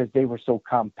quickly because they were so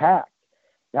compact.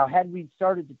 Now, had we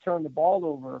started to turn the ball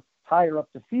over higher up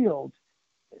the field,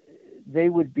 they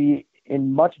would be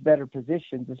in much better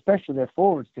positions, especially their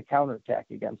forwards, to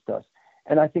counterattack against us.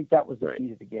 And I think that was the key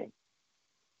to the game.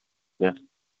 Yeah.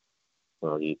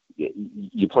 Well, you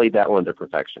played that one to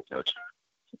perfection, Coach.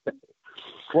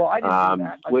 Well, I didn't do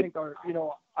that. I think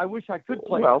I wish I could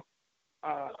play. Well,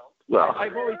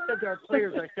 I've always said to our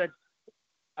players,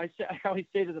 I always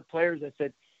say to the players, I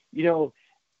said,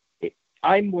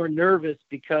 I'm more nervous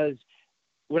because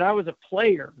when I was a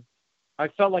player, I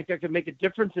felt like I could make a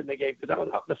difference in the game because I was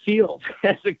out in the field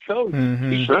as a coach.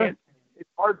 Mm-hmm. Sure. It's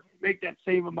hard to make that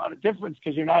same amount of difference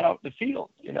because you're not out in the field,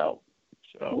 So,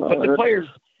 but the players.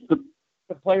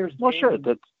 Well, sure.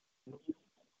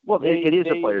 It is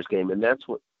a player's game, and that's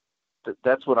what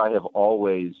I have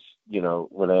always,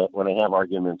 when I have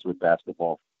arguments with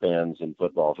basketball fans and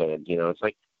football fans, it's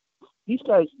like these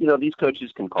guys, these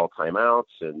coaches can call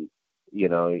timeouts, and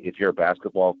if you're a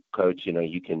basketball coach,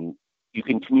 you can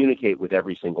communicate with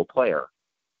every single player,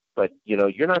 but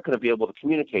you're not going to be able to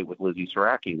communicate with Lizzie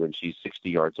Saraki when she's 60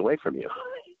 yards away from you.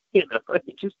 You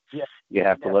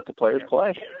have to let the players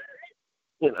play.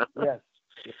 Yes.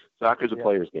 Soccer's a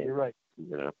player's game. You're right.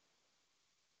 Yeah,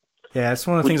 that's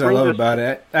one of the things I love about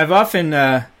it. I've often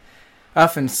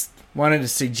wanted to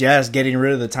suggest getting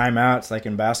rid of the timeouts, like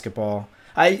in basketball.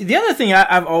 The other thing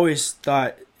I've always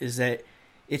thought is that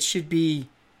it should be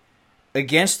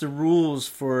against the rules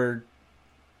for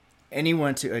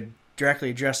anyone to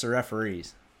directly address the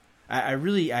referees.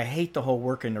 I hate the whole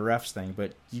working the refs thing,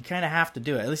 but you kind of have to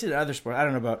do it. At least in other sports. I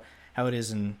don't know about how it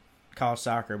is in college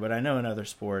soccer, but I know in other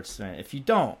sports, if you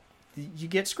don't, you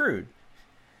get screwed.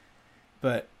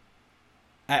 But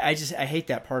I hate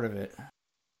that part of it.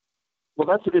 Well,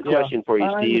 that's a good question for you,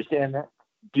 Steve. I understand that.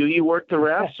 Do you work the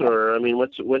refs, or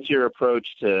what's your approach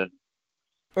to?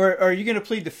 Or are you going to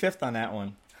plead the fifth on that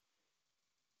one?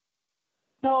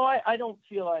 No, I don't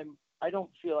feel I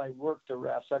work the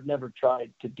refs. I've never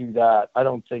tried to do that. I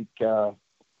don't think. I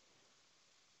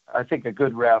think a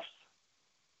good ref,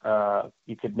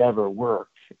 you could never work.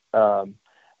 I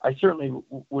certainly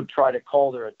would try to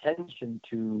call their attention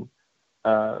to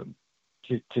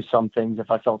some things if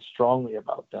I felt strongly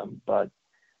about them. But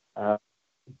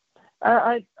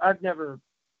I've never,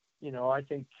 I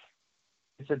think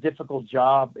it's a difficult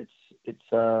job. It's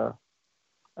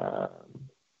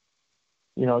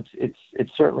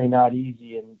certainly not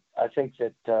easy, and I think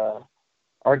that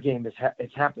our game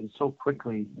it's happened so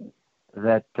quickly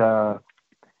that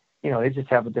they just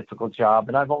have a difficult job.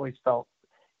 And I've always felt,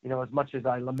 as much as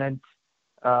I lament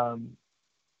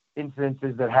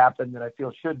incidences that happen that I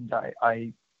feel shouldn't,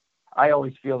 I I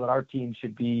always feel that our team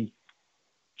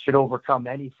should overcome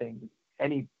anything,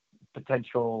 any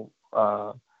potential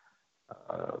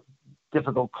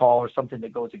difficult call or something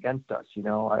that goes against us.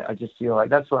 I just feel like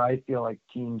that's where I feel like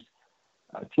teams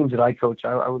that I coach,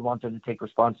 I would want them to take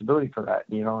responsibility for that.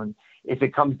 And if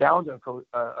it comes down to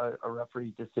a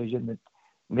referee's decision that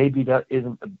maybe that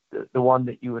isn't the one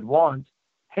that you would want,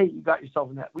 hey, we got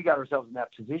ourselves in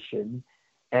that position,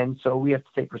 and so we have to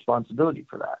take responsibility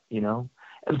for that.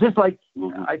 It's just like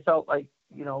I felt like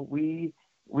we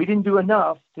didn't do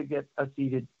enough to be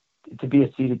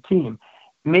a seeded team.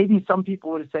 Maybe some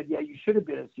people would have said, yeah, you should have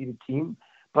been a seeded team.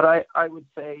 But I would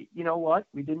say, you know what?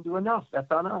 We didn't do enough.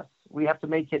 That's on us. We have to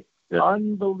make it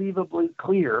unbelievably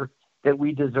clear that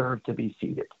we deserve to be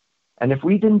seeded. And if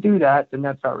we didn't do that, then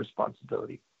that's our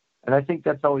responsibility. And I think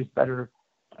that's always better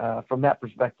from that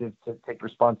perspective to take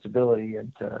responsibility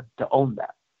and to own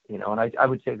that. And I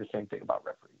would say the same thing about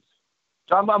referees.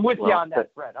 So I'm with you on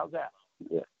that, Fred. How's that?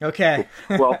 Yeah. Okay.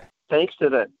 Well, thanks to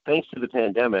the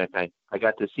pandemic, I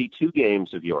got to see 2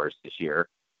 games of yours this year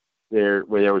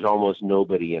where there was almost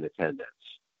nobody in attendance.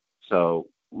 So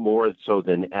more so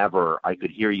than ever, I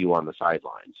could hear you on the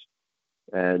sidelines.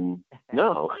 And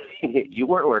no, you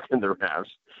weren't working the refs.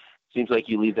 Seems like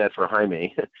you leave that for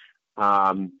Jaime.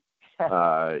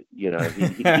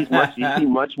 He's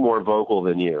much more vocal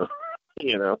than you,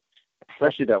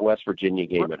 especially that West Virginia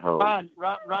game at home.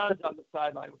 Ron's on the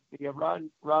sideline with me.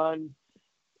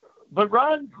 But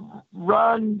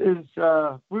Ron is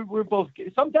we're both,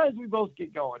 sometimes we both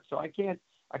get going, so I can't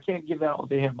give that all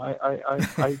to him.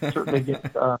 I certainly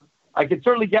get I can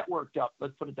certainly get worked up.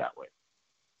 Let's put it that way.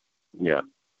 Yeah.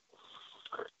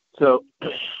 So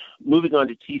moving on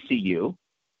to TCU,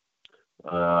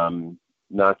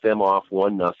 knocked them off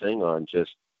 1-0 on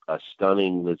just a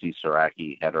stunning Lizzie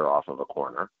Saraki header off of a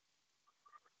corner.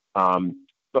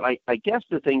 But I guess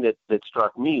the thing that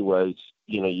struck me was,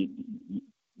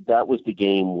 that was the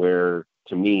game where,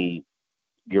 to me,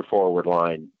 your forward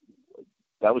line,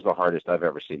 that was the hardest I've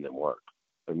ever seen them work.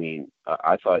 I mean,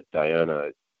 I thought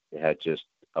Diana had just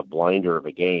a blinder of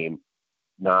a game,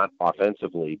 not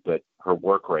offensively, but her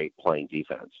work rate playing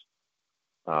defense.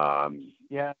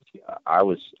 Yeah, I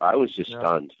was just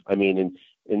stunned. I mean,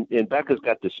 and Becca's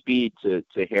got the speed to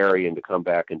harry and to come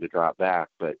back and to drop back,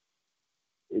 but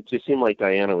it just seemed like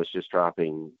Diana was just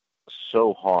dropping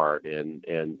so hard and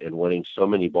winning so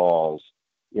many balls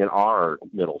in our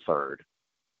middle third,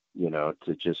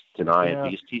 to just deny it.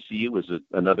 Because TCU was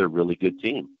another really good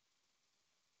team.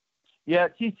 Yeah,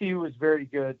 TCU was very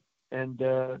good and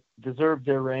deserved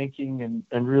their ranking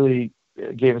and really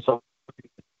gave us all.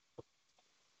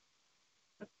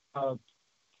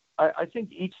 I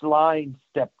think each line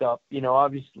stepped up.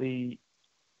 Obviously,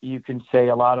 you can say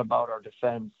a lot about our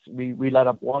defense. We let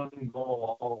up 1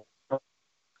 goal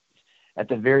at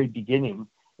the very beginning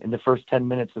in the first 10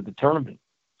 minutes of the tournament.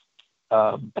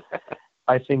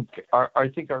 I think our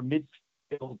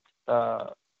midfield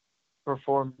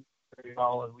performed very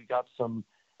well, and we got some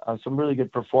really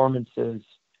good performances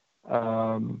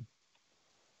from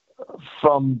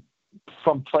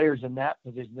players in that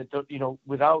position that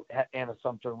without Anna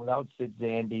Sumter, without Sid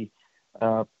Zandy,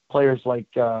 players like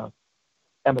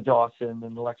Emma Dawson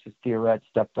and Alexis Thioret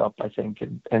stepped up, I think,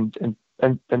 and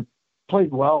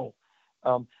played well.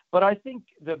 But I think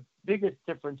the biggest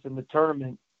difference in the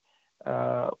tournament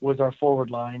was our forward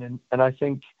line, and I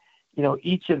think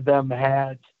each of them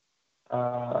had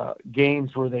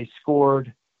games where they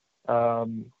scored,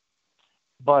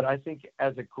 but I think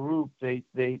as a group they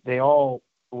all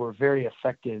were very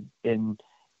effective in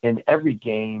every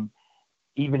game,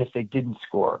 even if they didn't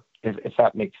score. If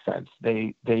that makes sense,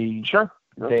 they sure.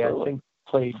 They I think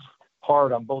played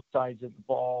hard on both sides of the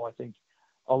ball. I think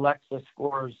Alexa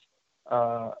scores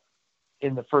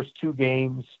in the first 2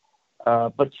 games,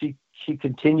 but she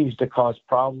continues to cause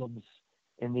problems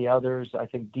in the others. I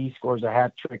think Dee scores a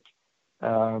hat trick,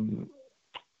 but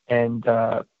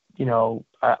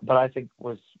I think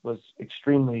was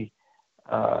extremely.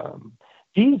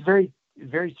 Dee's very,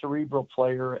 very cerebral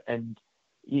player, and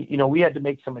we had to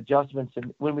make some adjustments.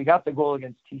 And when we got the goal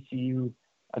against TCU,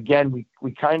 again,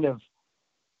 we kind of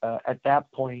at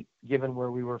that point, given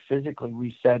where we were physically,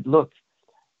 we said, look,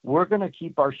 we're going to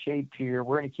keep our shape here.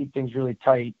 We're going to keep things really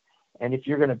tight. And if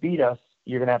you're going to beat us,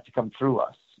 you're going to have to come through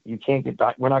us. You can't get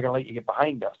back. We're not going to let you get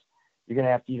behind us. You're going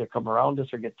to have to either come around us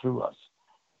or get through us.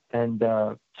 And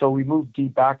so we moved Dee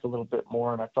back a little bit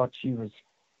more, and I thought she was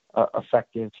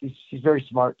effective. She's very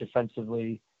smart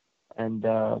defensively. And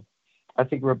I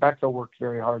think Rebecca worked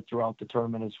very hard throughout the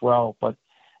tournament as well. But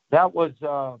that was,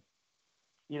 not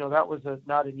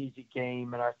an easy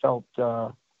game. And I felt,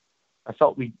 I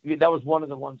felt that was one of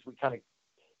the ones we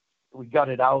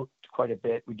gutted out quite a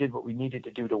bit. We did what we needed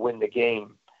to do to win the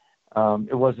game.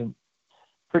 It wasn't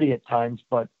pretty at times,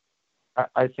 but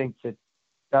I think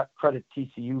that credit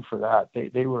TCU for that.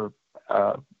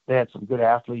 They had some good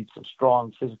athletes, some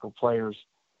strong physical players,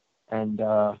 and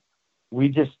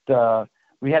we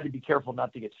had to be careful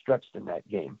not to get stretched in that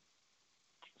game.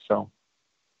 So,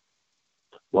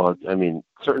 well, I mean,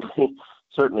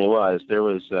 certainly was. There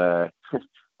was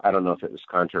I don't know if it was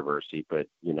controversy, but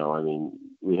I mean,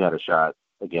 we had a shot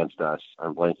against us.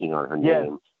 I'm blanking on her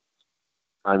name.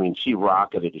 I mean, she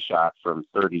rocketed a shot from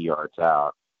 30 yards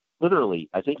out. Literally,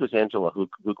 I think it was Angela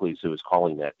Hookleys who was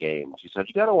calling that game. She said,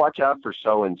 "You got to watch out for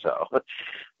so and so."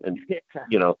 And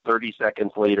 30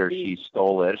 seconds later, she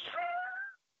stole it.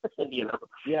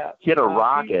 Hit a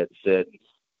rocket that.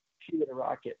 She hit a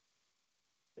rocket.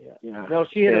 Yeah. No,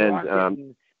 she hit a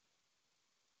rocket.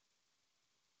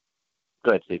 Go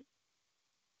ahead, Steve.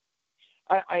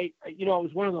 It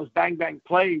was one of those bang bang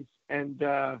plays, and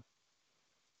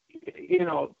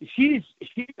she's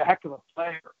a heck of a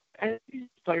player. And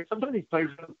some of these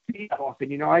players don't see that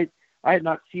often. I had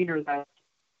not seen her that.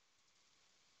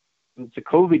 It's a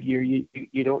COVID year.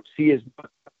 You don't see as much.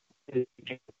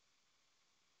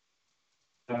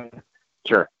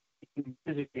 Sure.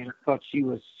 Physically, I thought she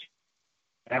was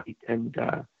happy, and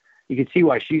you can see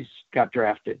why she's got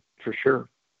drafted for sure.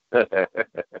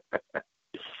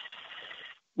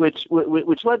 Which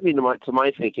led me to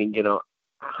my thinking,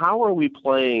 how are we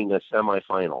playing a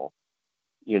semifinal,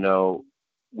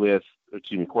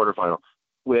 quarterfinal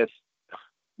with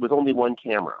only one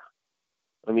camera?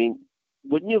 I mean,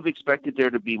 wouldn't you have expected there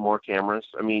to be more cameras?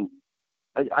 I mean,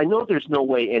 I know there's no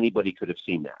way anybody could have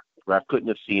seen that. Ref couldn't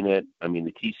have seen it. I mean,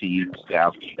 the TCU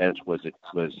staff bench was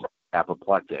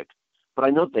apoplectic, but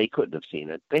I know they couldn't have seen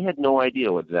it. They had no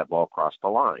idea whether that ball crossed the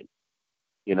line.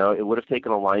 It would have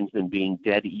taken a linesman being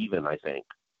dead even, I think,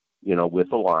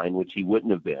 with the line, which he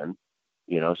wouldn't have been,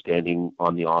 standing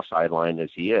on the offside line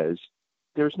as he is.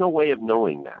 There's no way of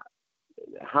knowing that.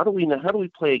 How do we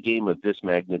play a game of this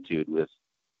magnitude with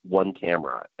one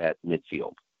camera at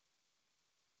midfield?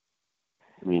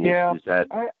 I mean, is that?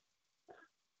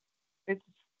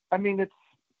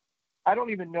 I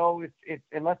don't even know if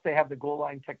unless they have the goal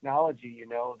line technology,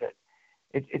 that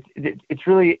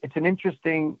it's an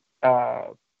interesting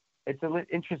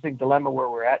dilemma where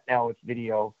we're at now with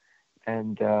video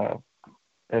and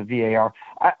VAR.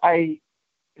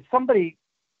 Somebody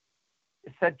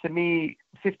said to me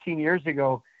 15 years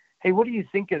ago, "Hey, what do you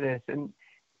think of this?" And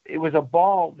it was a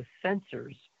ball with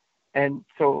sensors, and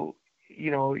so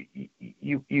you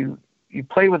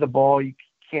play with a ball. You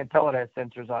can't tell it has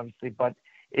sensors, obviously, but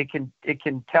it can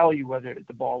tell you whether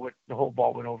the whole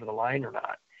ball went over the line or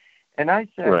not. And I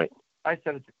said, right. I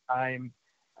said at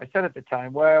the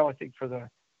time, well, I think for the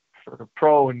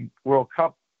pro and World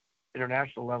Cup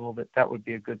international level that would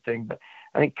be a good thing. But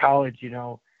I think college,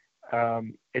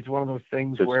 it's one of those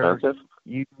things where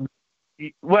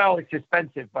it's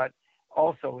expensive, but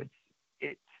also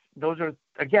it's those are,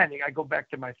 again, I go back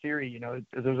to my theory,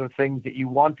 those are things that you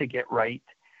want to get right,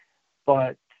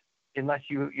 but unless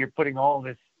you're putting all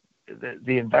this,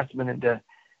 the investment into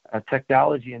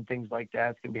technology and things like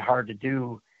that, it's going to be hard to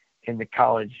do in the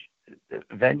college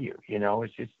venue.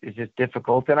 It's just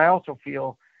difficult. And I also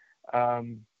feel,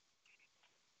 there's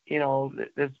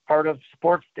part of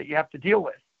sports that you have to deal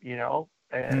with,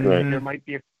 and there might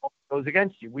be a call that goes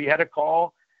against you. We had a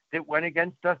call that went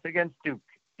against us against Duke,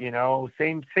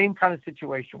 same kind of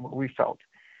situation where we felt.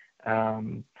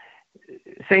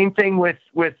 Same thing with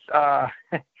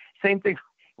Clemson.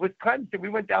 We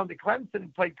went down to Clemson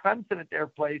and played Clemson at their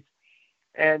place,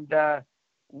 and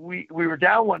we were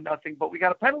down 1-0, but we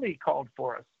got a penalty called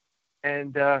for us,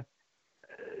 and the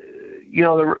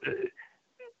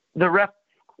ref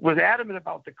was adamant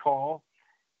about the call.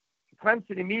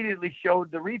 Clemson immediately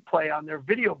showed the replay on their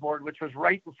video board, which was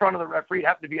right in front of the referee. It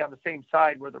happened to be on the same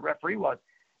side where the referee was,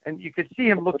 and you could see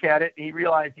him look at it, and he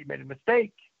realized he made a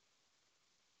mistake.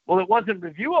 Well, it wasn't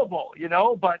reviewable,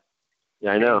 but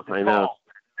yeah, I know.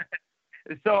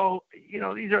 So,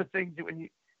 these are things that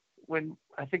when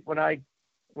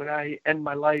I end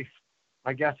my life,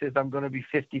 my guess is I'm going to be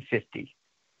 50-50,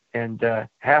 and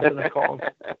half of the calls,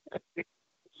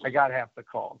 I got half the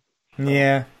calls. So.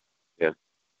 Yeah.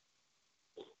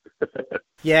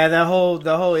 Yeah, the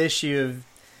whole issue of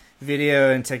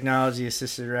video and technology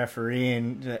assisted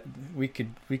refereeing, we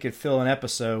could fill an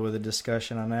episode with a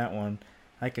discussion on that one.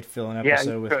 I could fill an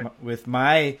episode with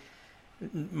my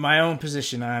own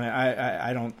position on it.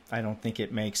 I don't think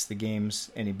it makes the games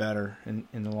any better in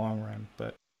the long run,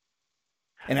 but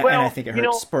and I think it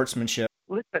hurts sportsmanship.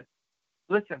 Listen.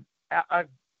 I've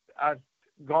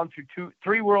gone through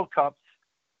three World Cups,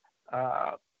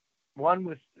 one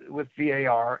with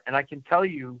VAR, and I can tell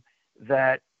you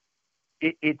that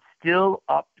it's still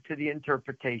up to the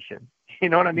interpretation. You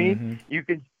know what I mean? Mm-hmm. You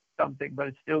can something, but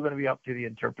it's still going to be up to the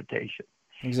interpretation.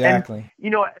 Exactly.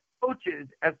 And,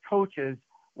 as coaches,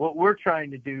 what we're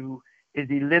trying to do is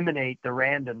eliminate the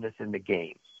randomness in the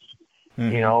game.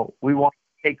 Mm-hmm. We want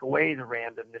to take away the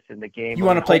randomness in the game. You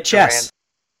want to play chess.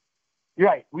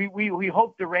 Right. We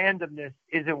hope the randomness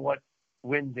isn't what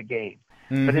wins the game.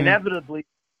 Mm-hmm. But inevitably,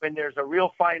 when there's a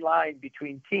real fine line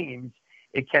between teams,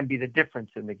 it can be the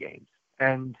difference in the games.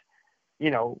 And,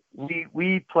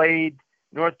 we played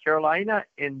North Carolina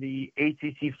in the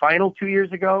ACC final 2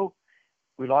 years ago.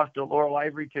 We lost to Laurel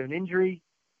Ivory to an injury,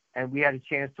 and we had a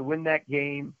chance to win that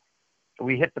game.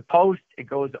 We hit the post, it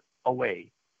goes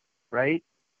away, right?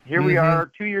 Here we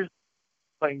are 2 years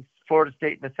playing Florida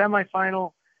State in the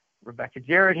semifinal. Rebecca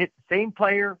Jarrett hit the same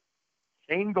player,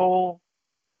 same goal,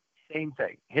 same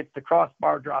thing. Hits the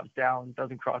crossbar, drops down,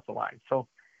 doesn't cross the line. So,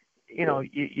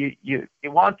 you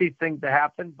want these things to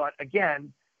happen, but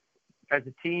again, as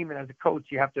a team and as a coach,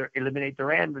 you have to eliminate the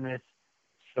randomness.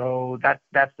 So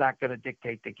that's not going to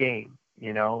dictate the game,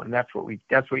 and that's what you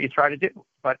try to do.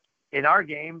 But in our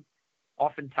game,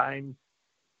 oftentimes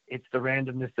it's the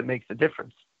randomness that makes the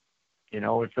difference.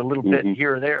 It's a little bit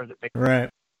here or there that makes right.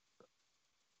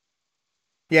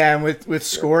 Yeah, and with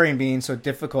scoring being so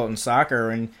difficult in soccer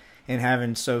and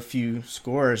having so few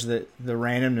scores, that the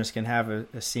randomness can have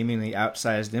a seemingly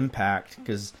outsized impact,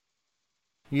 because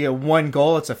you get one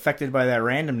goal that's affected by that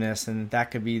randomness, and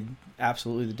that could be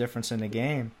absolutely the difference in the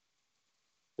game.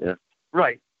 Yeah.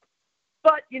 Right.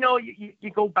 But, you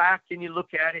go back and you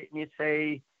look at it and you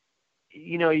say,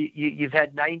 you've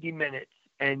had 90 minutes,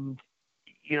 and,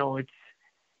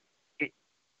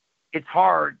 it's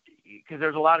hard, because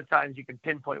there's a lot of times you can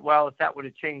pinpoint, well, if that would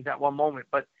have changed that one moment,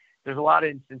 but there's a lot of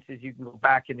instances you can go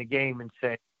back in the game and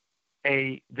say,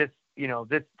 hey, this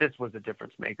was a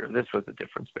difference maker. This was a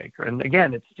difference maker. And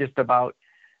again, it's about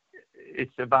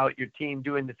your team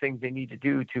doing the things they need to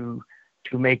do to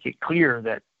make it clear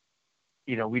that,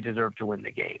 we deserve to win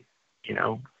the game,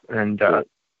 and,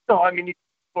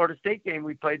 Florida State game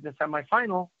we played in the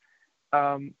semifinal,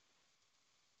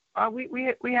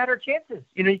 we had our chances.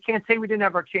 You can't say we didn't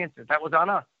have our chances. That was on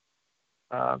us,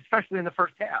 especially in the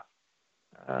first half.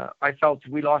 I felt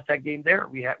we lost that game there.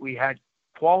 We had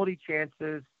quality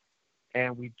chances,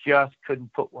 and we just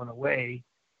couldn't put one away,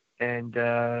 and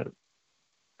that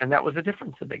was the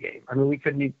difference in the game. I mean, we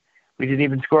didn't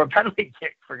even score a penalty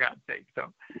kick, for God's sake.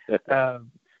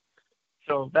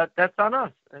 So that's on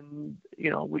us. And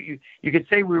you could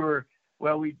say we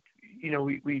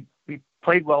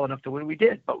played well enough to win. We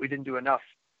did, but we didn't do enough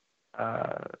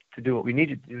to do what we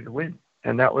needed to do to win,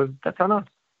 and that's on us.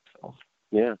 So.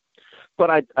 Yeah.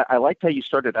 But I liked how you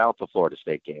started out the Florida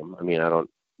State game. I mean,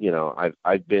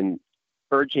 I've been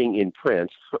urging in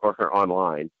print or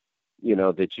online,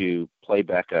 that you play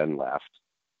Becca on left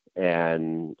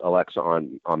and Alexa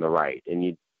on the right,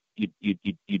 and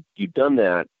you've done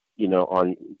that,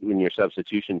 in your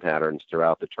substitution patterns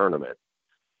throughout the tournament,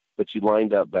 but you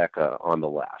lined up Becca on the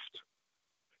left,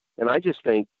 and I just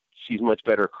think she's much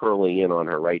better curling in on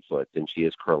her right foot than she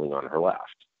is curling on her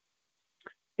left,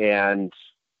 and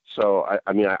so,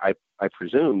 I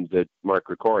presume that Mark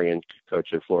Krikorian,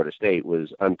 coach of Florida State,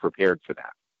 was unprepared for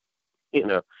that,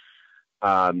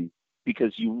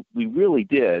 because we really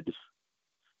did,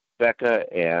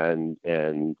 Becca and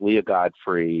Leah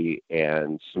Godfrey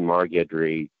and Samar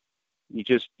Guidry,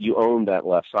 you owned that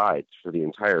left side for the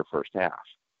entire first half.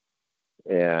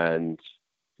 And,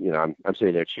 I'm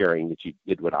sitting there cheering that you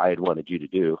did what I had wanted you to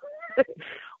do.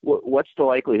 What's the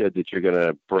likelihood that you're going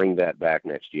to bring that back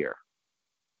next year?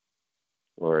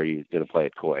 Or are you going to play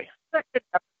it coy?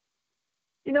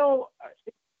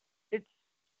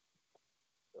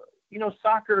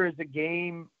 Soccer is a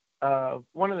game.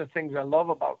 One of the things I love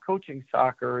about coaching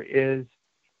soccer is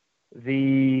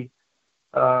the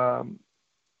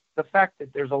fact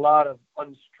that there's a lot of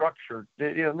unstructured,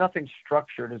 nothing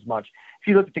structured as much. If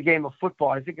you look at the game of football,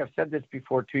 I think I've said this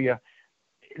before to you,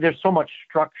 there's so much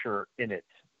structure in it.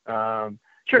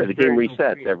 Sure, the game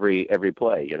resets every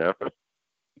play,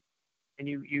 And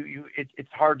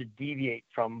it's hard to deviate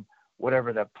from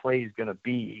whatever that play is going to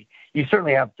be. You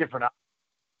certainly have different options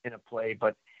in a play,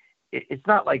 but it's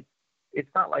not like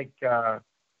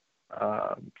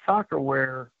soccer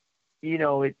where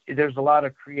there's a lot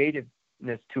of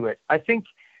creativeness to it. I think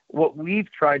what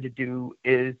we've tried to do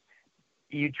is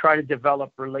you try to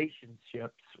develop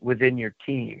relationships within your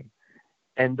team,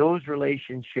 and those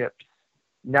relationships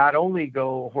not only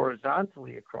go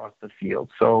horizontally across the field,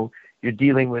 so you're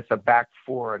dealing with a back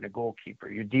four and a goalkeeper,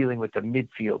 you're dealing with a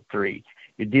midfield three,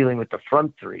 you're dealing with the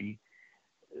front three.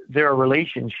 There are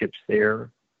relationships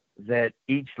there that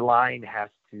each line has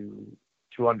to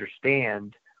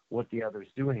understand what the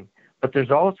other's doing. But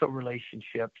there's also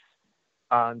relationships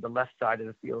on the left side of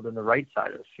the field and the right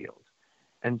side of the field.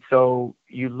 And so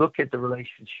you look at the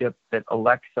relationship that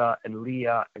Alexa and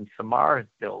Leah and Samar have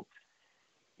built,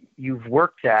 you've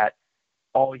worked at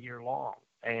all year long,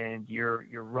 and you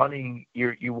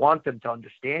want them to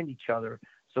understand each other.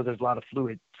 So there's a lot of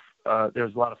fluid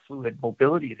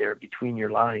mobility there between your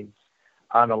lines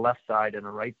on a left side and a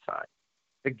right side.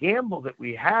 The gamble that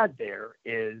we had there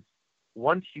is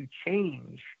once you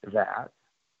change that,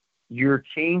 you're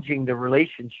changing the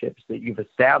relationships that you've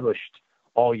established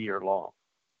all year long.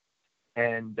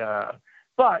 And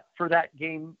but for that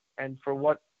game and for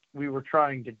what we were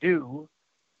trying to do,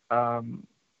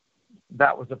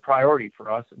 that was a priority for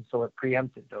us, and so it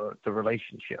preempted the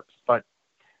relationships. But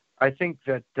I think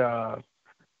that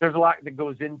there's a lot that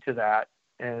goes into that,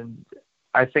 and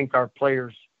I think our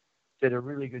players did a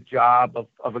really good job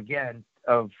of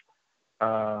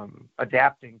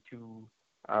adapting to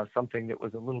something that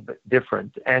was a little bit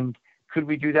different. And could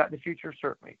we do that in the future?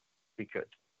 Certainly we could.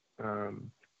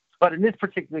 But in this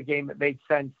particular game, it made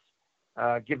sense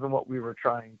given what we were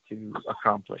trying to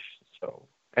accomplish. So,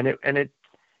 and it,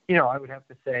 I would have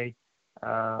to say,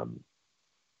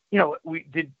 we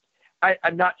did.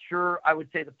 I'm not sure. I would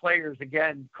say the players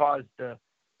again caused the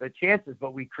chances,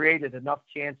 but we created enough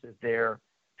chances there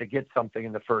to get something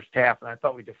in the first half, and I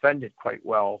thought we defended quite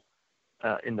well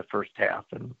in the first half.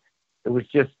 And it was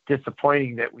just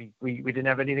disappointing that we didn't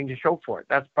have anything to show for it.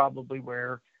 That's probably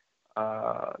where,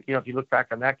 if you look back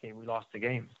on that game, we lost the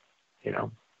game. Yeah.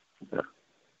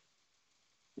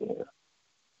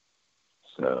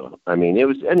 So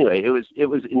it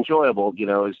was enjoyable. It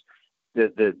was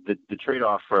the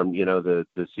trade-off from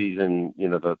the season,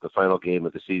 the final game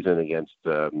of the season against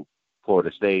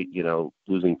Florida State,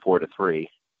 losing 4-3,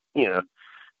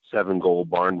 7-goal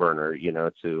barn burner,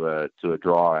 to a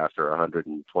draw after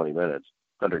 110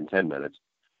 minutes,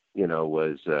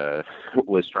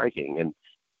 was striking. And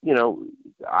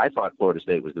I thought Florida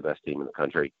State was the best team in the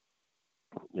country,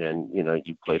 and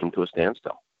you played them to a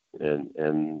standstill.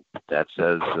 And that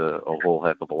says a whole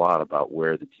heck of a lot about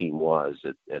where the team was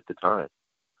at the time.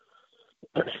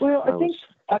 Well,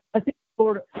 I think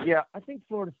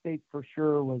Florida State for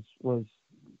sure was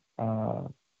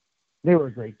they were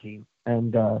a great team,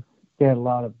 and they had a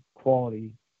lot of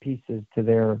quality pieces to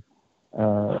their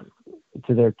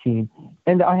team.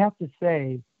 And I have to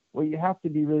say, what you have to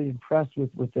be really impressed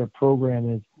with their program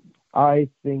is, I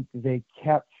think they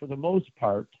kept, for the most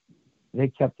part, they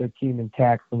kept their team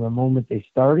intact from the moment they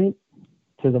started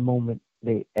to the moment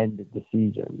they ended the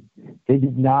season. They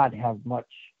did not have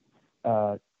much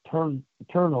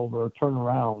turnover or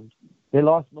turnaround. They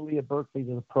lost Malia Berkeley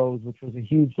to the pros, which was a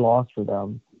huge loss for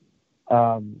them.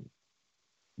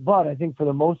 But I think for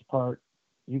the most part,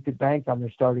 you could bank on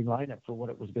their starting lineup for what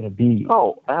it was going to be.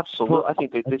 Oh, absolutely. I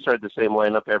think they started the same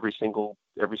lineup every single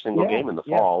game in the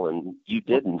fall, and you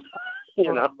didn't.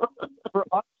 For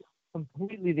us,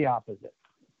 completely the opposite.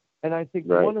 And I think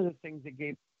one of the things that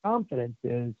gave confidence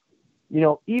is,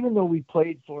 even though we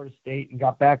played Florida State and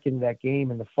got back into that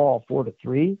game in the fall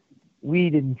 4-3, we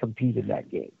didn't compete in that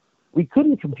game. We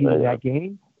couldn't compete in that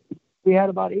game. We had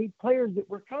about 8 players that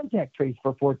were contact traced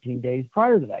for 14 days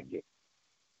prior to that game.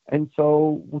 And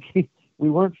so we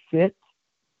weren't fit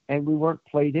and we weren't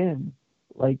played in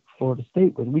like Florida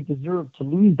State was. We deserved to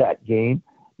lose that game.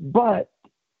 But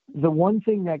the one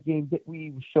thing that game that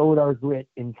we showed our grit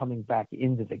in coming back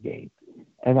into the game.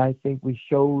 And I think we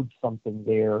showed something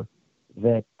there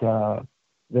that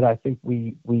I think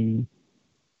we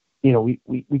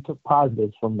took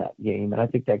positives from that game. And I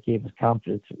think that gave us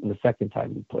confidence in the second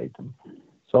time we played them.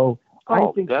 So I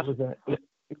think it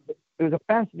was a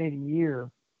fascinating year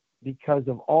because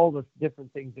of all the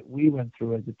different things that we went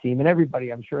through as a team. And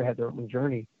everybody, I'm sure, had their own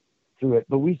journey through it.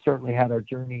 But we certainly had our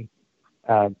journey.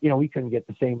 We couldn't get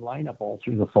the same lineup all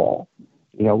through the fall.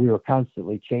 We were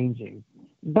constantly changing.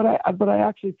 But I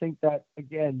actually think that,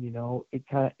 again,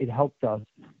 it helped us.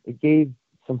 It gave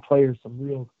some players some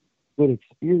real good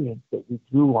experience that we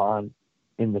drew on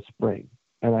in the spring.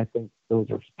 And I think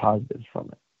those are positives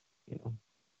from it.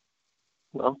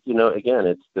 Well, again,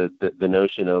 it's the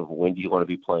notion of, when do you want to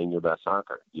be playing your best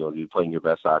soccer? Do you want to be playing your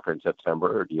best soccer in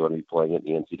September, or do you want to be playing it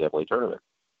in the NCAA tournament?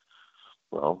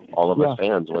 Well, all of us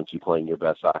fans want you playing your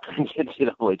best soccer in the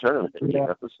NCAA tournament.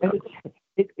 Yeah. And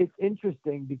it's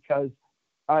interesting because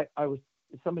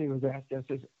somebody was asking us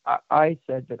this. I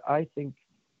said that I think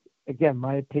again,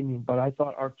 my opinion, but I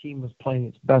thought our team was playing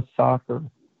its best soccer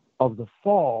of the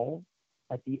fall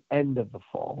at the end of the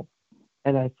fall.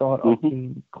 And I thought our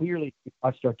team, clearly, if you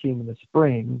watched our team in the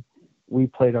spring, we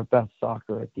played our best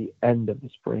soccer at the end of the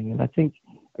spring. And I think,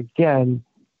 again,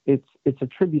 it's a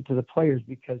tribute to the players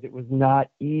because it was not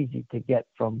easy to get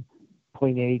from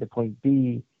point A to point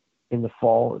B in the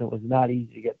fall, and it was not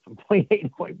easy to get from point A to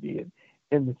point B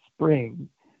in the spring.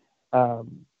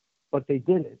 But they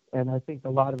did it, and I think a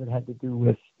lot of it had to do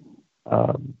with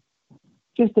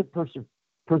just their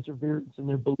perseverance and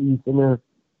their belief and their,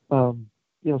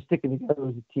 sticking together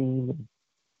as a team. And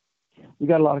we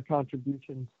got a lot of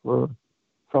contributions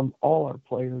from all our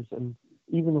players, and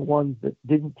even the ones that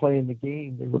didn't play in the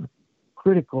game, they were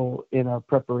critical in our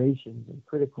preparations and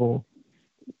critical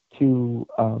to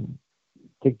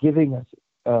giving us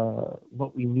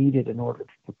what we needed in order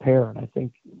to prepare. And I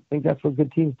think that's what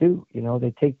good teams do.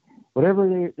 They take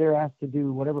whatever they're asked to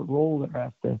do, whatever role they're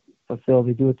asked to fulfill,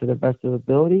 they do it to their best of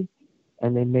ability,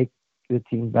 and they make the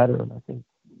team better. And I think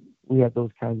we have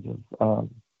those kinds of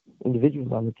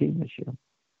individuals on the team this year.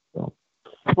 So.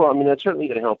 Well, that's certainly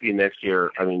going to help you next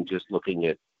year. Just looking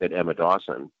at Emma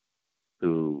Dawson,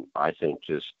 who I think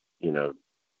just,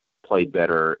 played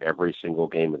better every single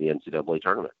game of the NCAA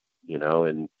tournament,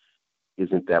 and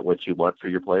isn't that what you want for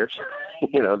your players?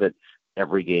 That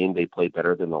every game they play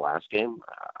better than the last game.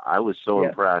 I was so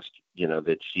impressed,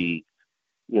 that she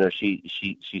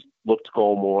looked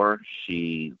goal more.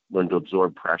 She learned to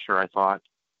absorb pressure, I thought.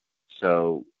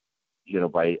 So,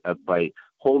 by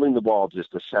holding the ball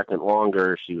just a second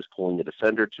longer, she was pulling the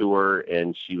defender to her,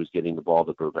 and she was getting the ball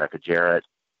to Rebecca Jarrett,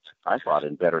 I thought,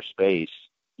 in better space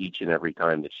each and every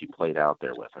time that she played out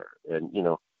there with her. And,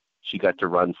 she got to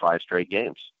run 5 straight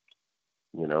games,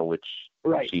 which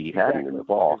she hadn't in the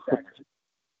fall. Exactly.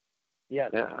 Yeah,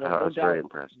 I was very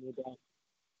impressed.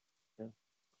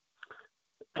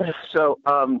 So,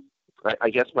 I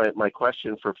guess my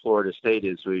question for Florida State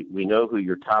is, we know who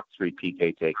your top 3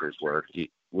 PK takers were.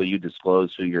 Will you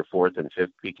disclose who your 4th and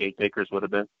 5th PK takers would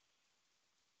have been?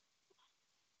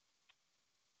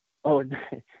 Oh,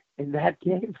 in that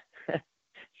game?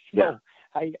 Yeah.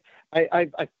 I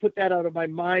put that out of my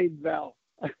mind, Val.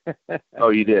 Oh,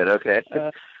 you did? Okay.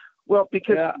 Well,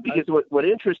 because what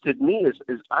interested me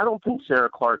is I don't think Sarah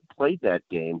Clark played that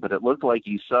game, but it looked like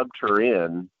you subbed her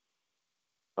in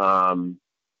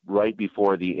right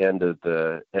before the end of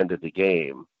the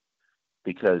game,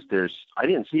 because I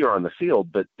didn't see her on the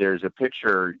field, but there's a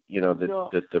picture,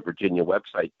 that the Virginia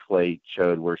website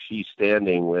showed where she's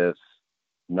standing with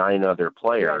 9 other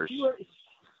players.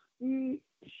 Yeah,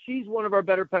 she's one of our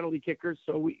better penalty kickers,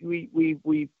 so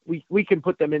we can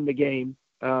put them in the game,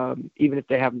 even if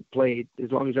they haven't played.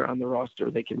 As long as they're on the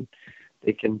roster, they can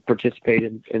participate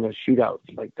in a shootout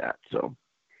like that. So.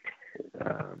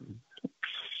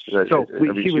 She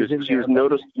was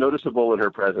noticeable in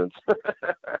her presence.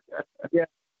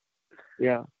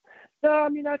 Yeah. No,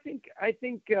 I think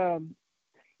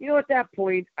at that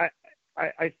point, I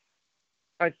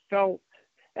felt,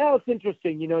 it's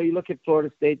interesting. You look at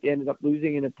Florida State; they ended up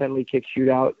losing in a penalty kick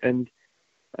shootout, and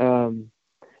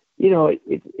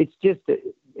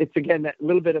it's again that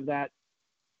little bit of that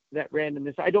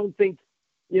randomness. I don't think,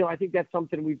 I think that's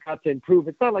something we've got to improve.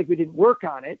 It's not like we didn't work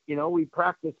on it. We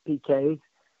practiced PKs.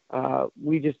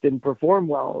 We just didn't perform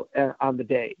well on the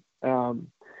day.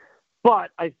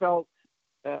 But I felt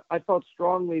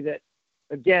strongly that,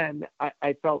 again,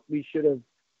 I felt we should have,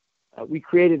 we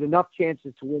created enough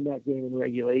chances to win that game in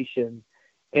regulation.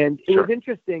 And it was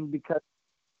interesting because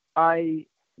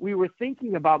we were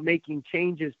thinking about making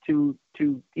changes to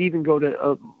even go to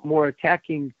a more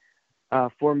attacking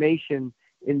formation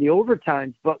in the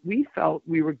overtimes, but we felt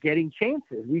we were getting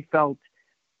chances. We felt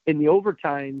in the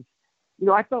overtimes,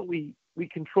 I felt we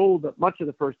controlled much of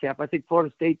the first half. I think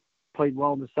Florida State played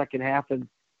well in the second half, and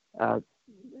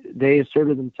they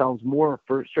asserted themselves more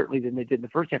certainly than they did in the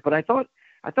first half. But I thought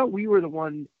we were the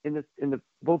one in the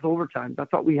both overtimes. I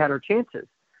thought we had our chances,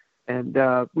 and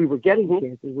we were getting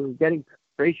chances. We were getting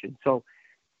penetration. So,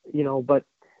 but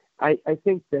I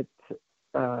think that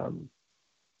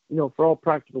for all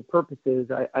practical purposes,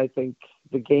 I think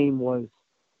the game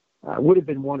would have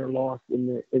been won or lost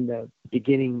in the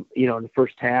beginning, in the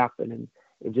first half, and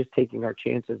just taking our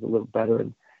chances a little better.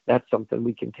 And that's something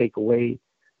we can take away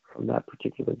from that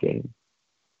particular game.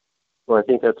 Well, I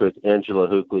think that's what Angela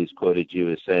Hookley's quoted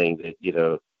you as saying, that,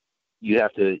 you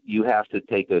have to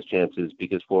take those chances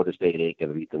because Florida State ain't going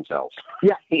to beat themselves.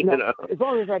 Yeah. As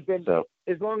long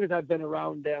as I've been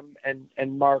around them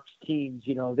and Mark's teams,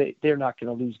 they're not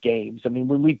going to lose games.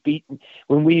 When we beat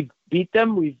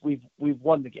them, we've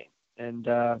won the game. And,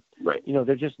 right.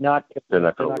 They're just not, they're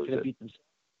not going to to beat them.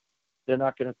 They're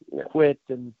not going to quit.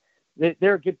 And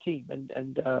they're a good team.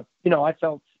 And I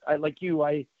felt, like you,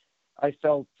 I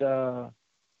felt they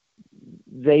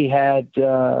had,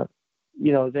 they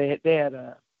had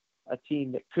a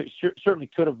team that certainly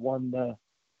could have won the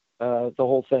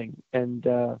whole thing. And,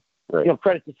 right.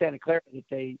 Credit to Santa Clara that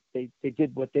they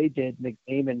did what they did in the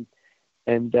game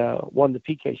and won the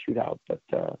PK shootout. But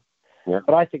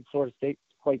I think Florida State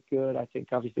was quite good. I think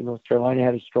obviously North Carolina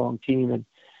had a strong team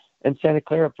and Santa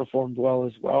Clara performed well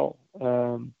as well.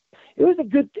 It was a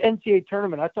good NCAA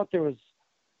tournament. I thought it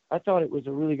was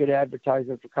a really good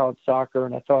advertisement for college soccer,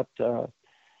 and I thought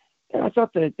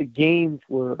that the games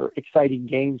were exciting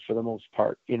games for the most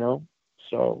part.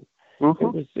 So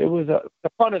it was a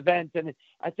fun event, and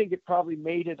I think it probably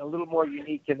made it a little more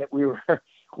unique in that we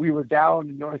were down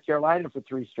in North Carolina for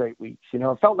 3 straight weeks. It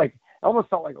almost felt like a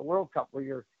World Cup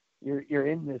where you're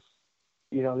in this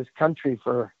this country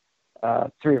for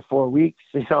 3 or 4 weeks,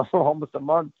 almost a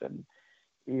month, and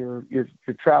you're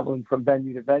traveling from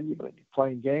venue to venue and you're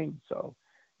playing games. So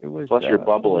it was. Plus you're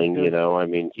bubbling,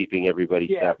 keeping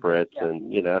everybody separate,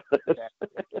 and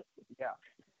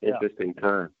interesting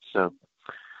time. So.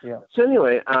 Yeah. So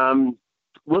anyway,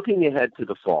 looking ahead to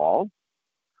the fall,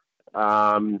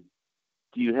 do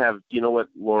you know what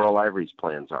Laurel Ivory's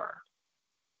plans are?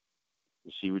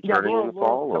 Is she returning in the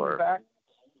fall, or back.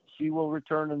 She will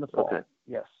return in the fall? Okay.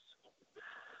 Yes.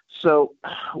 So,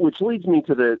 which leads me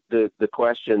to the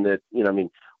question that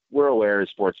we're aware as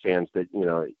sports fans that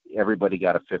everybody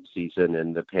got a 5th season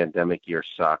and the pandemic year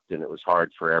sucked and it was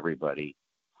hard for everybody,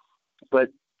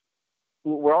 but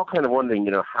we're all kind of wondering,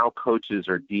 how coaches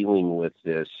are dealing with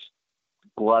this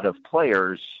glut of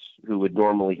players who would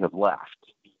normally have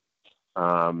left.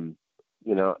 How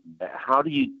do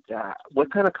you,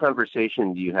 what kind of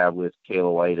conversation do you have with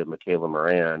Kayla White and Michaela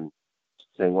Moran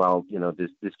saying, well,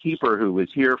 this keeper who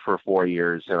was here for 4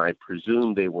 years, and I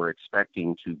presume they were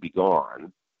expecting to be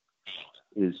gone,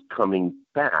 is coming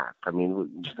back? I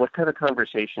mean, what kind of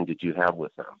conversation did you have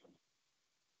with them?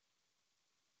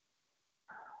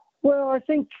 Well, I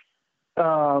think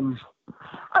I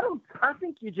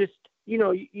think you just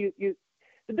the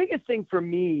biggest thing for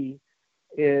me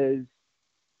is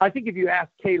I think if you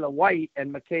ask Kayla White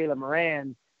and Michaela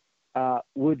Moran,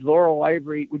 would you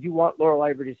want Laurel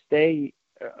Ivory to stay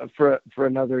for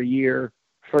another year,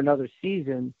 for another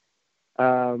season?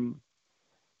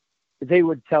 They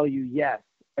would tell you yes,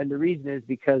 and the reason is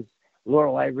because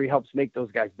Laurel Ivory helps make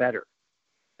those guys better.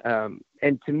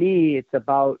 And to me, it's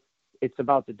about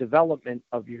the development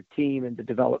of your team and the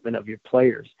development of your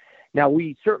players. Now,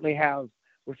 we're certainly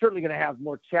going to have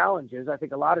more challenges. I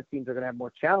think a lot of teams are going to have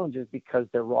more challenges because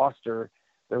their rosters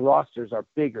are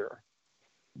bigger.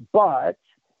 But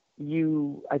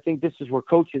I think this is where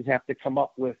coaches have to come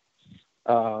up with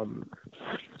some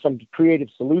creative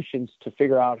solutions to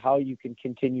figure out how you can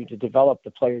continue to develop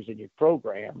the players in your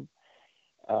program,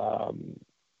 that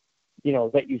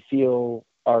you feel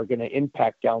are going to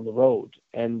impact down the road.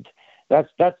 And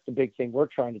that's the big thing we're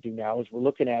trying to do now is we're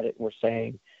looking at it and we're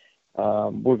saying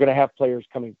we're going to have players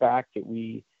coming back that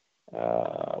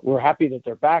we're happy that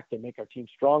they're back. They make our team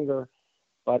stronger.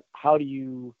 But how do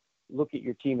you look at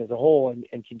your team as a whole and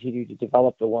continue to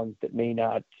develop the ones that may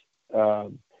not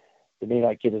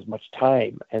get as much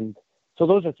time? And so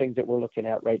those are things that we're looking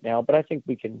at right now. But I think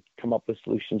we can come up with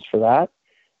solutions for that.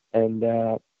 And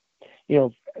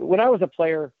when I was a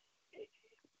player,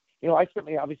 I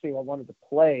certainly obviously I wanted to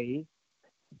play,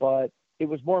 but it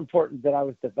was more important that I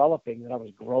was developing than I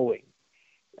was growing.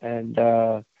 And,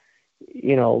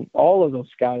 all of those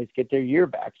guys get their year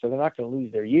back, so they're not going to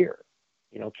lose their year.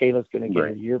 Kayla's going to get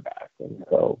her year back. And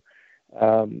so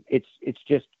it's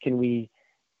just, can we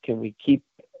keep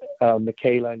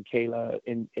Michaela and Kayla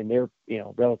in their,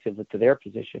 relative to their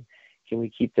position? Can we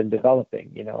keep them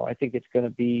developing? I think it's going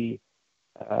to be,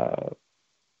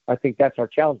 I think that's our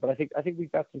challenge, but I think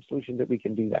we've got some solutions that we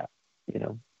can do that,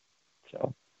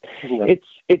 so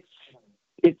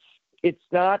it's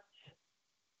not,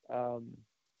 for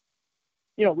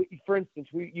instance,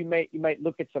 you might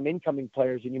look at some incoming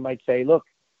players and you might say, look,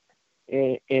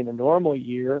 in a normal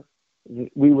year,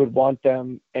 we would want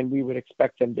them and we would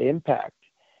expect them to impact,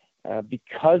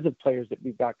 because of players that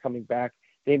we've got coming back,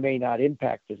 they may not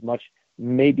impact as much.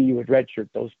 Maybe you would redshirt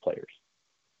those players.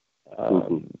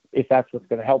 If that's what's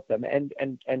going to help them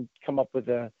and come up with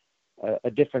a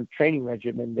different training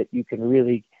regimen that you can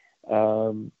really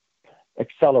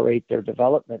accelerate their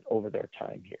development over their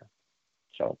time here.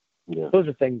 So those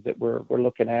are things that we're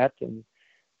looking at. And,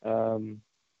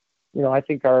 I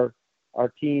think our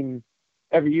team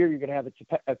every year you're going to have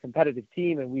a competitive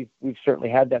team, and we've certainly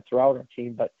had that throughout our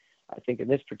team. But I think in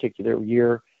this particular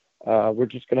year, we're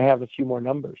just going to have a few more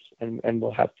numbers, and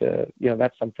we'll have to,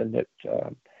 that's something that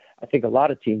I think a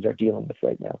lot of teams are dealing with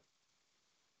right now.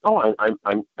 Oh,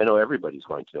 I know everybody's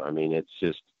going to. I mean, it's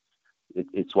just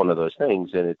it's one of those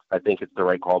things, and I think it's the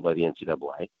right call by the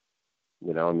NCAA.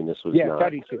 I mean, this was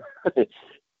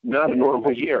not a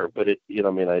normal year, but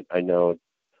I know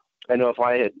if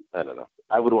I had, I don't know,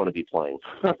 I would want to be playing.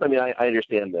 I mean, I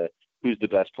understand who's the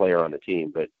best player on the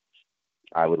team, but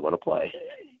I would want to play,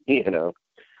 Yeah.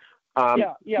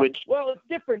 Well, it's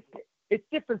different. It's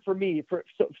different for me.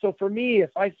 So for me,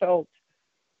 if I felt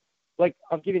like,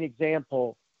 I'll give you an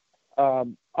example.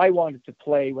 I wanted to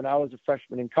play when I was a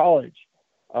freshman in college,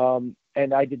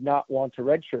 and I did not want to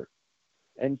redshirt.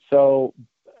 And so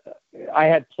I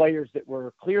had players that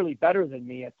were clearly better than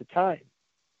me at the time,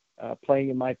 playing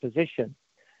in my position.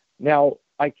 Now,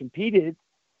 I competed.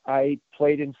 I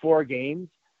played in 4 games,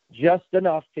 just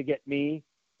enough to get me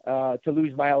to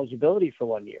lose my eligibility for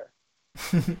 1 year.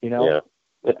 Yeah.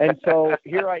 And so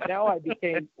here right now, I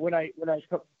became, when I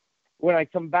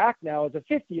come back now as a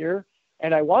 5th year,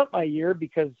 and I want my year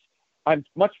because I'm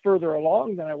much further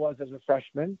along than I was as a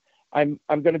freshman, I'm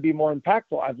going to be more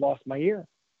impactful. I've lost my year.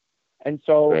 And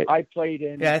so right. I played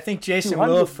in. Yeah, I think Jason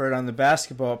Williford on the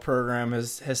basketball program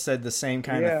has said the same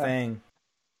kind of thing.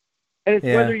 And it's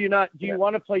whether you're not, do you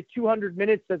want to play 200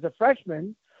 minutes as a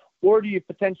freshman, or do you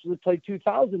potentially play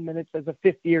 2,000 minutes as a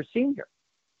 5th-year senior?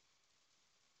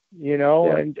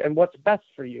 And what's best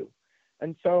for you.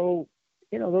 And so,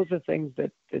 those are things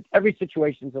that every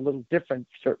situation is a little different,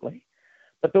 certainly.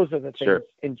 But those are the things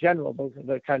in general. Those are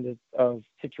the kind of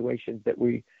situations that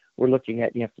we're looking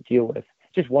at and you have to deal with.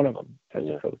 Just one of them as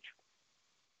a coach.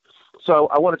 So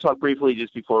I want to talk briefly,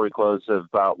 just before we close,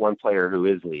 about one player who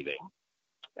is leaving,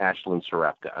 Ashlyn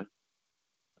Sarepka.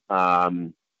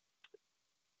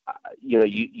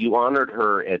 You honored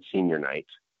her at senior night,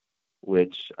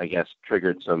 which I guess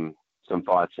triggered some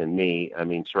thoughts in me. I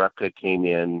mean, Sarepka came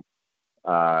in,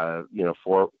 she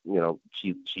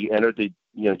entered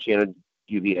she entered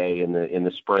UVA in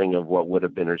the spring of what would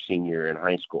have been her senior year in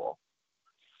high school,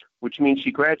 which means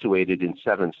she graduated in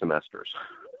 7 semesters,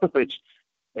 which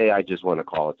I just want to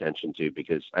call attention to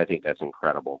because I think that's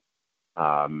incredible.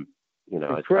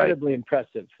 Incredibly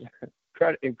impressive.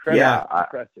 Incredibly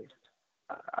impressive.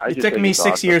 It took me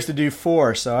 6 years to do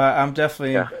 4, so I'm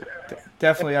definitely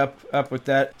up with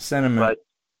that sentiment.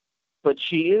 But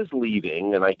she is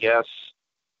leaving, and I guess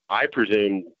I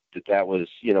presume that was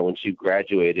when she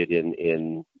graduated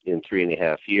in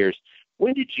 3.5 years.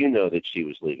 When did you know that she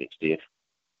was leaving, Steve?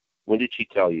 When did she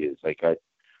tell you? It's like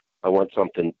I want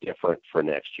something different for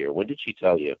next year. When did she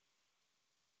tell you?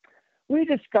 We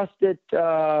discussed it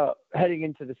heading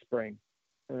into the spring.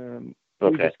 We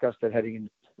discussed it heading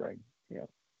into the spring. Yeah.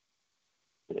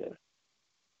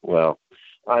 Well,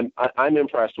 I'm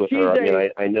impressed with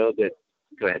her. I know that.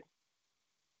 Go ahead.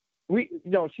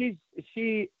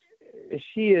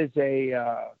 She is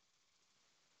a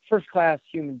first-class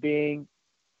human being,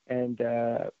 and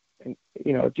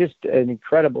just an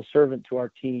incredible servant to our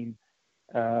team.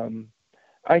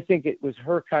 I think it was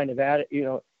her kind of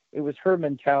attitude. It was her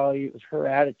mentality. It was her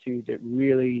attitude that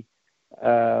really,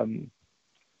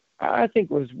 I think,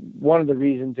 was one of the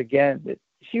reasons, again, that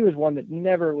she was one that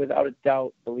never, without a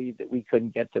doubt, believed that we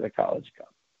couldn't get to the College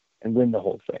Cup and win the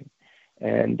whole thing.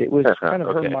 And it was kind of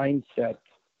her mindset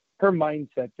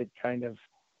that kind of,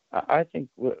 I think,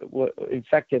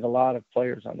 infected a lot of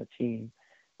players on the team.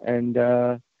 And,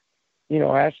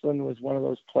 Ashlyn was one of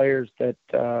those players that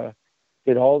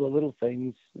did all the little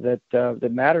things that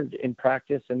mattered in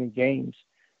practice and in games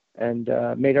and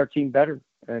made our team better.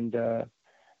 And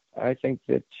I think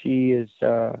that she is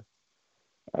I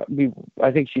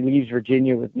think she leaves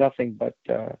Virginia with nothing, but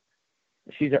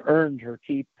she's earned her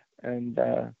keep. And,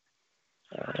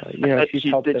 she's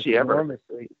helped us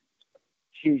enormously.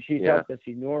 She's helped us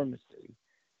enormously.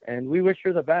 And we wish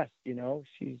her the best,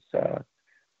 She's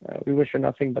we wish her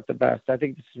nothing but the best. I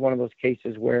think this is one of those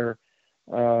cases where,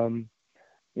 from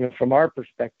our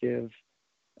perspective,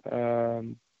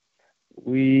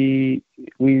 we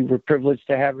were privileged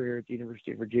to have her here at the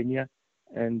University of Virginia,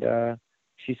 and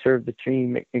she served the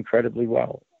team incredibly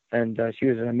well, and she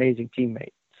was an amazing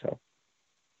teammate. So,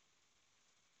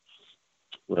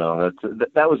 well,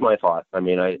 that was my thought. I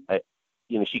mean,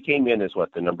 she came in as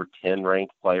the number 10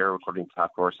 ranked player according to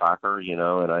Top Drawer Soccer,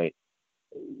 and I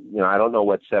don't know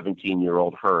what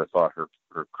 17-year-old her thought her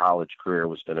college career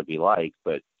was going to be like,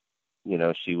 but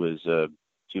she was a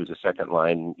second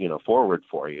line, forward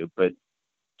for you, but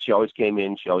she always came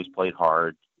in, she always played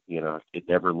hard. It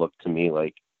never looked to me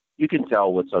like, you can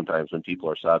tell sometimes when people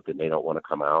are subbed and they don't want to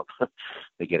come out,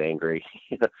 they get angry.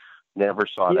 Never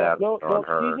saw that on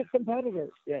her. She's a competitor.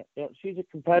 Yeah, she's a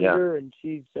competitor, and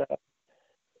she's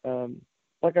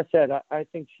like I said, I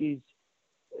think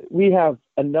we have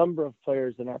a number of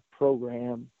players in our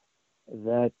program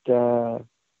that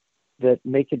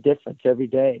make a difference every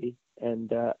day. And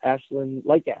Ashlyn,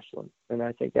 and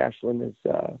I think Ashlyn is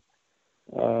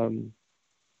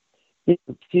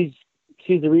she's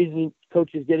the reason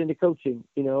coaches get into coaching,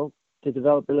 to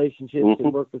develop relationships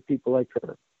and work with people like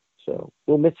her. So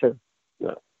we'll miss her.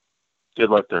 Yeah. Good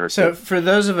luck to her. So for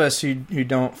those of us who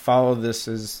don't follow this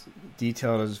as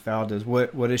detailed as Val does,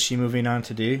 what is she moving on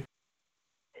to do?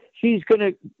 She's going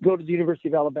to go to the University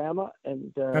of Alabama,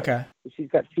 and she's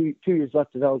got two years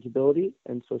left of eligibility,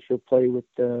 and so she'll play with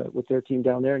their team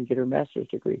down there and get her master's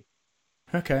degree.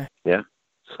 Okay. Yeah.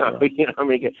 So again,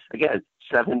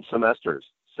 7 semesters.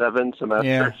 7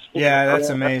 semesters. Yeah, that's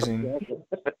amazing.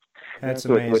 That's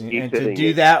amazing, and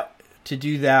to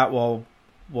do that while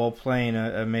playing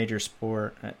a major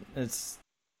sport, it's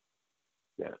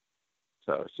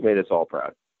So she made us all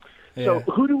proud. Yeah. So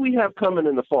who do we have coming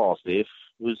in the fall, Steve?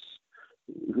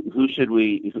 Who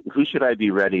should I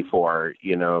be ready for?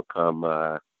 Come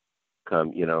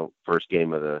first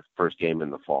game in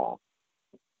the fall.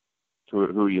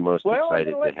 Who are you most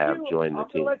excited to have join the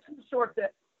team?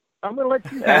 I'm going to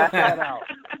let you sort that out.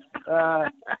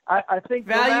 I think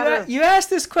Val, you asked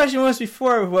this question once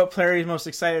before. What player you're most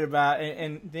excited about,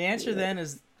 and the answer then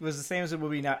was the same as it will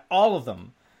be. Not all of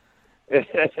them.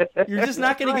 You're just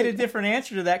not going to get a different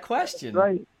answer to that question,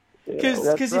 right? Because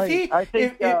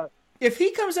if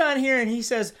he comes on here and he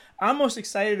says, I'm most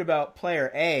excited about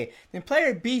player A, then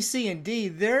player B, C, and D,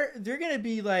 they're going to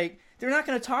be like, they're not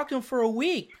going to talk to him for a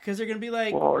week because they're going to be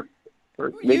like, or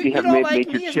maybe you have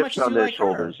make your chips on their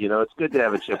shoulders. Her. It's good to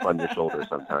have a chip on your shoulder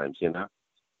sometimes. Yeah,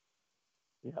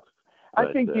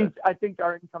 I think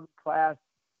our incoming class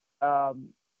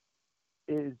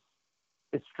is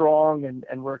strong,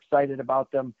 and we're excited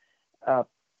about them.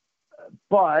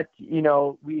 But,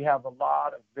 we have a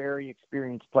lot of very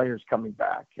experienced players coming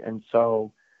back. And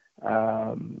so,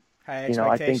 high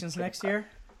expectations next year?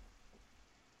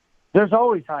 There's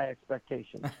always high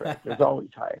expectations, Fred. There's always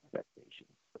high expectations.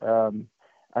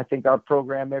 I think our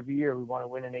program every year, we want to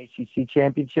win an ACC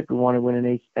championship. We want to win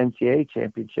an NCAA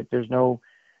championship. Those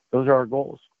are our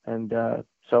goals. And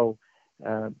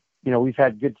we've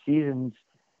had good seasons,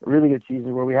 really good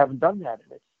seasons where we haven't done that.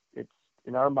 And it's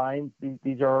in our minds,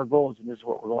 these are our goals, and this is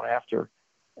what we're going after.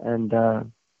 And,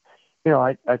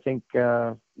 I think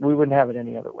we wouldn't have it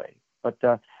any other way. But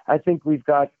I think we've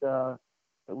got a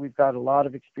lot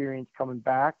of experience coming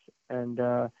back, and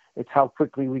it's how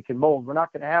quickly we can mold. We're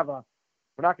not going to have a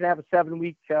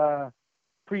 7-week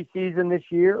preseason this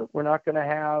year. We're not going to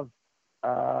have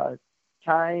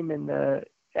time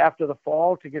after the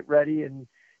fall to get ready and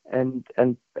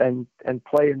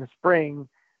play in the spring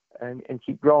and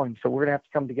keep growing. So we're going to have to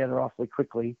come together awfully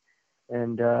quickly.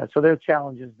 And so there's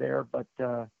challenges there, but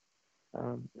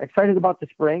excited about the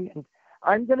spring. And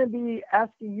I'm going to be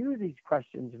asking you these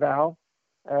questions, Val,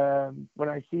 when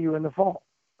I see you in the fall.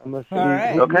 All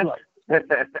right. Okay.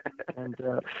 And,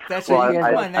 that's what you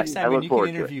want next time when you can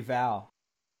interview Val.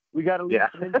 We got to leave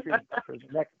some intrigue for the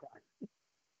next time. Okay?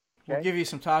 We'll give you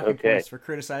some talking points for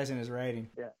criticizing his writing.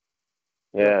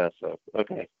 Yeah. So,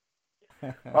 okay.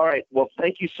 All right. Well,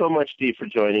 thank you so much, Steve, for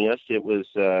joining us.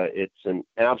 It's an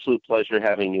absolute pleasure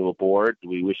having you aboard.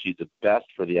 We wish you the best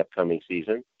for the upcoming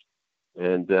season.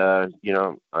 And,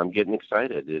 I'm getting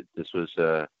excited. This was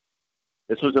a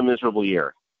miserable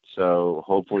year. So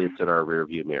hopefully it's in our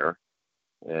rearview mirror.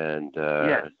 And,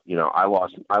 I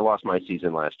lost my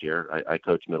season last year. I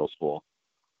coached middle school,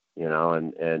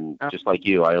 and just like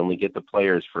you, I only get the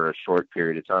players for a short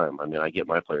period of time. I mean, I get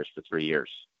my players for 3 years,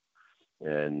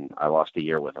 and I lost a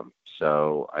year with them.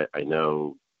 So I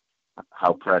know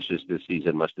how precious this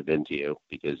season must have been to you,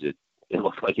 because it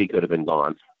looked like it could have been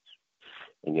gone.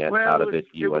 And yet out of it,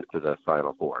 you went to the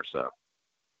Final Four. So.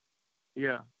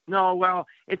 Yeah. No, well,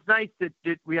 it's nice that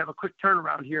we have a quick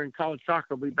turnaround here in college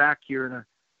soccer. We'll be back here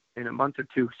in a month or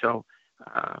two. So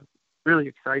really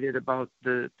excited about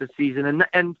the season,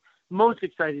 and most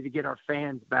excited to get our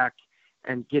fans back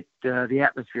and get the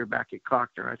atmosphere back at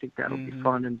Clockner. I think that'll be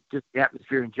fun, and just the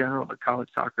atmosphere in general at college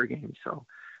soccer games. So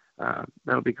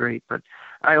that'll be great. But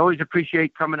I always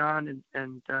appreciate coming on,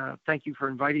 and thank you for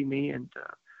inviting me, and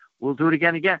we'll do it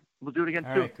again. We'll do it again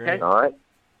soon. Right, great. Okay? All right.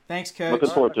 Thanks, Coach. Looking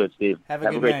forward to it, Steve. Have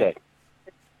a great day.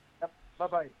 Yep.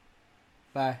 Bye-bye.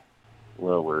 Bye.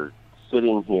 Well, we're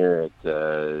sitting here at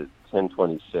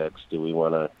 10:26. Do we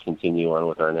want to continue on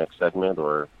with our next segment,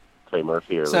 or Trey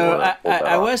Murphy. So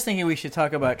I was thinking we should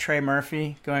talk about Trey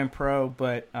Murphy going pro,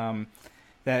 but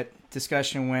that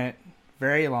discussion went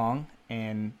very long,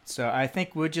 and so I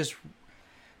think we'll just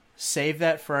save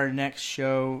that for our next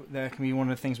show. That can be one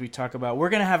of the things we talk about. We're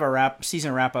going to have a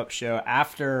season wrap-up show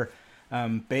after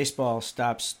baseball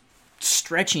stops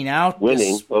stretching out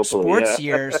the sports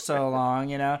year so long,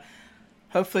 you know.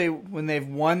 Hopefully when they've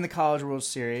won the College World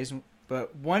Series,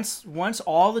 but once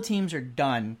all the teams are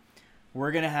done,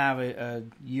 we're going to have a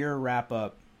year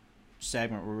wrap-up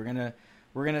segment where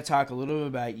we're going to talk a little bit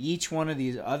about each one of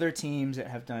these other teams that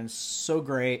have done so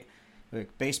great,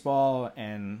 like baseball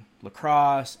and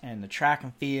lacrosse and the track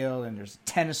and field, and there's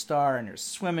tennis star and there's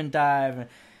swim and dive,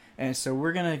 and so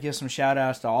we're gonna give some shout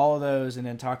outs to all of those, and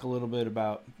then talk a little bit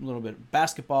about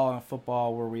basketball and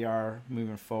football where we are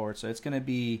moving forward. So it's gonna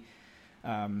be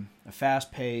a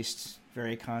fast paced,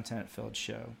 very content filled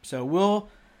show. So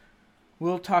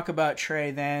we'll talk about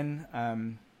Trey then.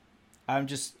 I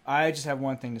just have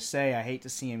one thing to say. I hate to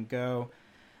see him go.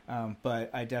 But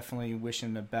I definitely wish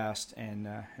him the best, and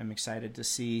I'm excited to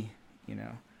see,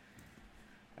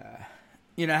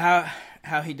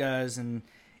 how he does, and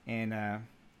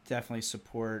definitely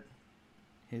support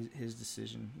his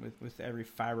decision with every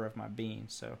fiber of my being.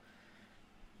 So,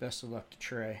 best of luck to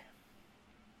Trey.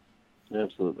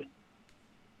 Absolutely.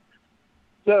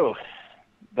 So,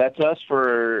 that's us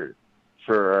for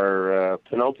our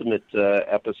penultimate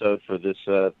episode for this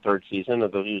third season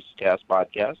of the Who's Cast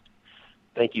podcast.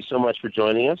 Thank you so much for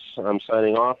joining us. I'm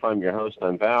signing off. I'm your host.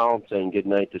 I'm Val, saying good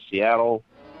night to Seattle.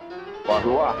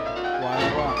 Wahoo-wah.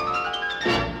 Wahoo-wah.